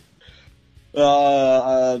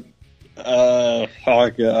 Oh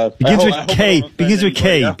God. Begins with K. Begins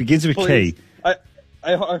with K.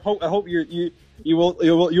 I hope you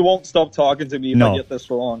won't stop talking to me if I get this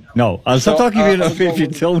wrong. No, I'll stop talking to you if you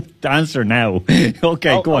don't answer now.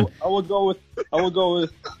 Okay, go on. I will go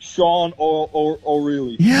with Sean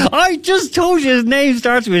O'Reilly. I just told you his name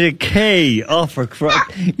starts with a K. Oh, for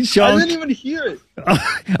crap. Sean. I didn't even hear it.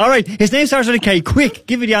 All right, his name starts with a K. Quick,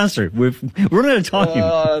 give me the answer. We're running out of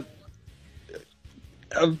time.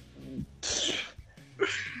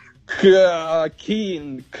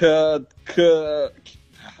 Keen.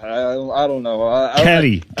 I don't know.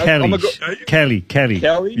 Kelly.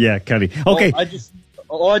 Kelly? Yeah, Kelly. Okay.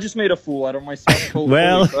 I just made a fool out of myself.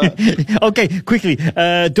 Well, okay, quickly.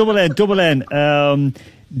 Double N.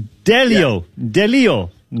 Delio.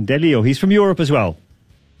 He's from Europe as well.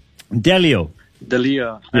 Delio.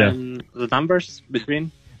 Delia. Yeah. And the numbers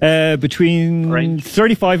between? Between Range.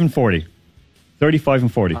 35 and 40. 35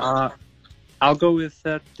 and 40. I'll go with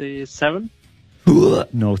 37.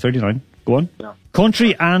 No, 39. Go on. No.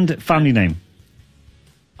 Country and family name.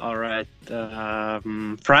 All right.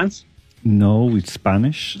 France? No, it's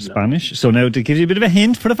Spanish. Spanish. So now to give you a bit of a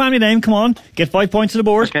hint for the family name, come on, get 5 points to the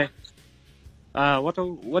board. Okay. What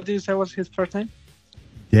did you say was his first name?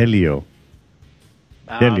 Delio.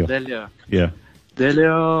 Delio. Delio. Yeah.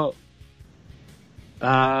 Delio.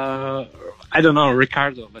 I don't know.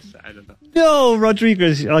 Ricardo. I don't know. No,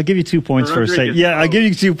 Rodriguez. I'll give you 2 points for saying. Yeah, I'll give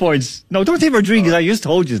you 2 points. No, don't say Rodriguez. I just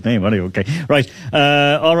told you his name. Anyway, okay. Right.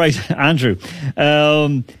 All right, Andrew.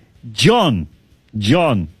 John.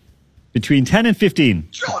 Between 10 and 15.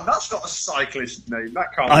 John, that's not a cyclist name.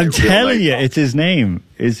 That can't I'm be a real telling name. you, it's his name.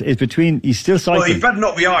 It's between. He's still Well, cycling. he better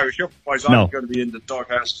not be Irish, otherwise No. I'm going to be in the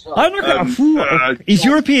doghouse. I'm not going to. He's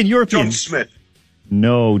European. John Smith.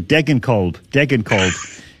 No, Degenkolb.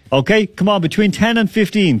 Okay, come on, between 10 and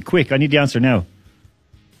 15. Quick, I need the answer now.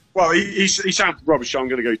 Well, he sounds rubbish, so I'm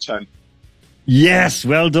going to go 10. Yes,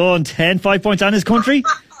 well done. 10, 5 points. And his country?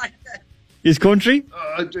 His country?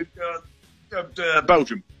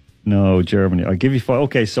 Belgium. No, Germany. I'll give you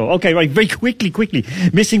 5. Okay, right, very quickly.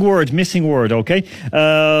 Missing word, okay?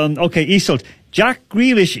 Okay, Isolt. Jack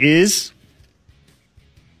Grealish is...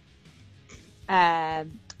 I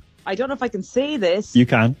don't know if I can say this. You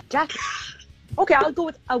can. Jack. Okay, I'll go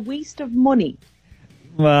with a waste of money.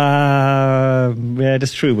 Yeah,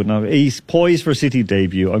 that's true, but no. He's poised for City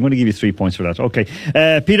debut. I'm going to give you 3 points for that. Okay.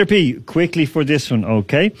 Peter P, quickly for this one,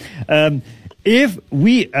 okay? If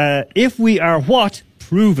we are what,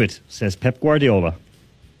 prove it, says Pep Guardiola.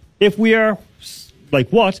 If we are like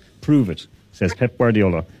what, prove it, says Pep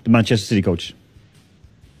Guardiola, the Manchester City coach.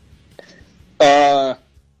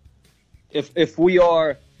 If we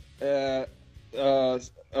are, I'm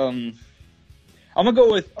gonna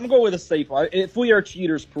go with a safe one. If we are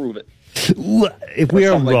cheaters, prove it. If we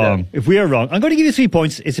are wrong, I'm going to give you 3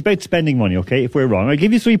 points. It's about spending money, okay? If we're wrong, I'll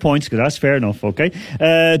give you 3 points because that's fair enough, okay?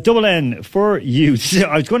 Double N for you.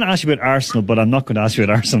 I was going to ask you about Arsenal, but I'm not going to ask you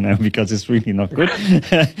about Arsenal now because it's really not good.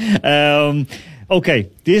 Okay,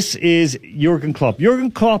 this is Jurgen Klopp.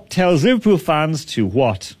 Jurgen Klopp tells Liverpool fans to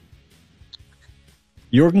what?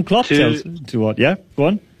 Jurgen Klopp tells to what? Yeah, go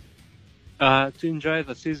on. To enjoy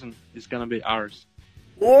the season is going to be ours.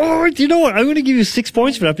 Oh, do you know what? I'm going to give you 6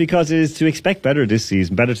 points for that because it is to expect better this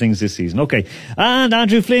season, better things this season. Okay. And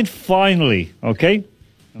Andrew Flint, finally. Okay.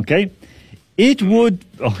 It would...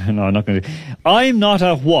 Oh, no, I'm not going to... I'm not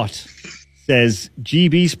a what, says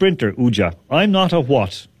GB Sprinter, Uja. I'm not a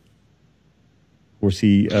what? Of course,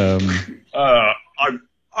 he... I'm not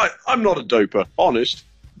a doper, honest.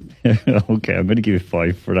 Okay, I'm going to give you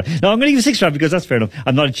 5 for that. No, I'm going to give you 6 for that because that's fair enough.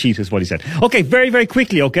 I'm not a cheat, is what he said. Okay, very, very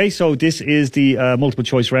quickly, okay? So this is the multiple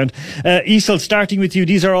choice round. Isel, starting with you.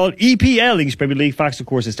 These are all EPL, English Premier League facts. Of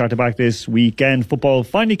course, it started back this weekend. Football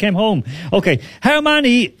finally came home. Okay, how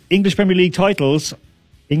many English Premier League titles,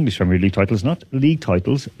 not league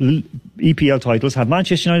titles, EPL titles, have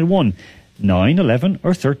Manchester United won? 9, 11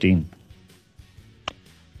 or 13?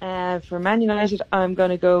 For Man United, I'm going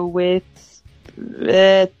to go with...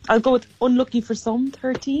 I'll go with unlucky for some,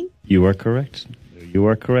 13. You are correct. It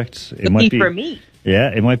lucky might be for me. Yeah,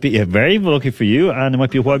 it might be very lucky for you, and it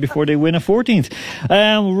might be a while before they win a 14th.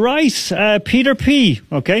 Right, Peter P.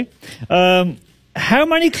 Okay. How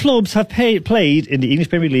many clubs have played in the English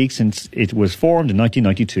Premier League since it was formed in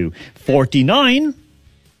 1992? 49,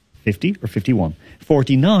 50 or 51?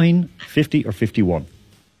 49, 50 or 51?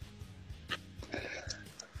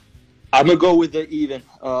 I'm gonna go with the even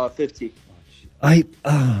 50. I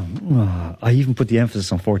even put the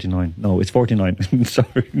emphasis on 49. No, it's 49.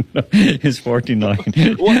 Sorry, no, it's 49.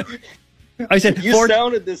 What? I said you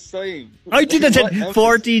sounded the same. I did. I said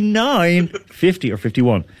 49, 50 or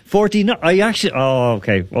 51. 49. I actually. Oh,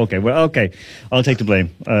 okay. Well, okay. I'll take the blame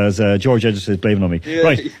as George Edgerton is blaming on me. Yeah.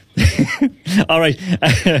 Right. All right.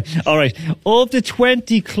 All right. Of the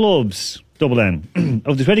 20 clubs, Double N,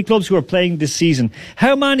 of the 20 clubs who are playing this season,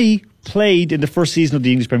 how many played in the first season of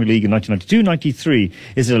the English Premier League in 1992-93?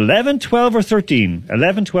 Is it 11, 12 or 13?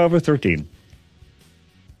 11, 12 or 13?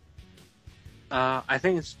 I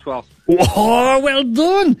think it's 12. Oh, well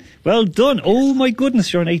done. Oh my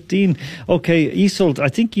goodness, you're on 18. Okay, Isolt, I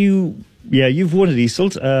think you've won it,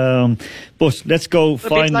 Isolt. But let's go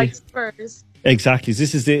finally. Bit like Spurs. Exactly.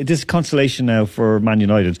 This is consolation now for Man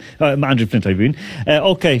United. Andrew Flint, I mean.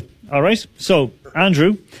 Okay. All right. So,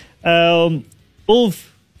 Andrew,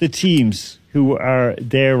 of the teams who are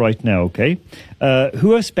there right now, okay,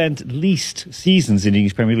 who have spent least seasons in the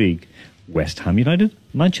English Premier League? West Ham United,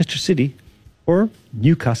 Manchester City, or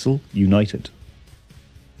Newcastle United?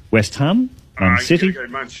 West Ham, Man City.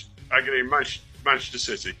 I'm going to go Manchester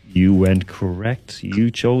City. You went correct. You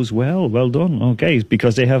chose well. Well done. Okay,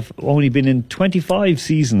 because they have only been in 25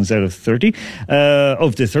 seasons out of 30.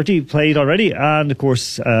 Of the 30 played already. And, of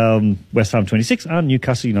course, West Ham 26 and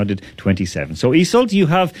Newcastle United 27. So, Isolt, you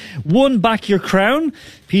have won back your crown.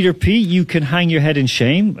 Peter P., you can hang your head in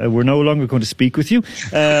shame. We're no longer going to speak with you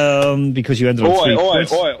because you ended up 3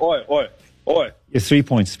 points. Oi. You're 3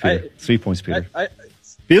 points, Peter. 3 points, Peter.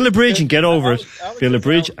 Build a bridge and get over it. Build a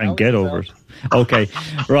bridge and get over it. Okay,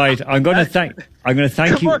 right. I'm going to thank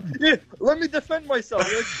you. Let me defend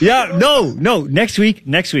myself. Yeah, no. Next week.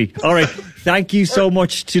 All right. Thank you so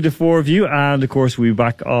much to the four of you, and of course we'll be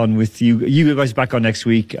back on with you. You guys back on next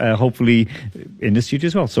week, hopefully in the studio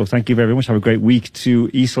as well. So thank you very much. Have a great week to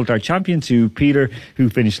Isolt, our champion, to Peter, who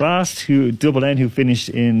finished last, to Double N, who finished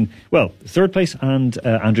in third place, and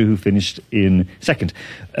Andrew, who finished in second.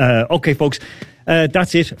 Okay, folks.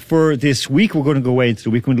 That's it for this week. We're going to go away into the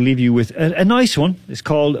week. We're going to leave you with a nice one. It's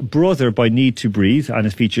called Brother by Need to Breathe, and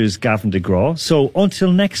it features Gavin DeGraw. So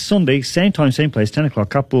until next Sunday, same time, same place, 10 o'clock,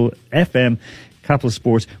 Capital FM, Capital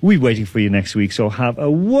Sports. We'll be waiting for you next week. So have a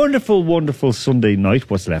wonderful, wonderful Sunday night,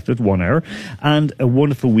 what's left of it, 1 hour, and a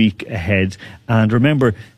wonderful week ahead. And remember,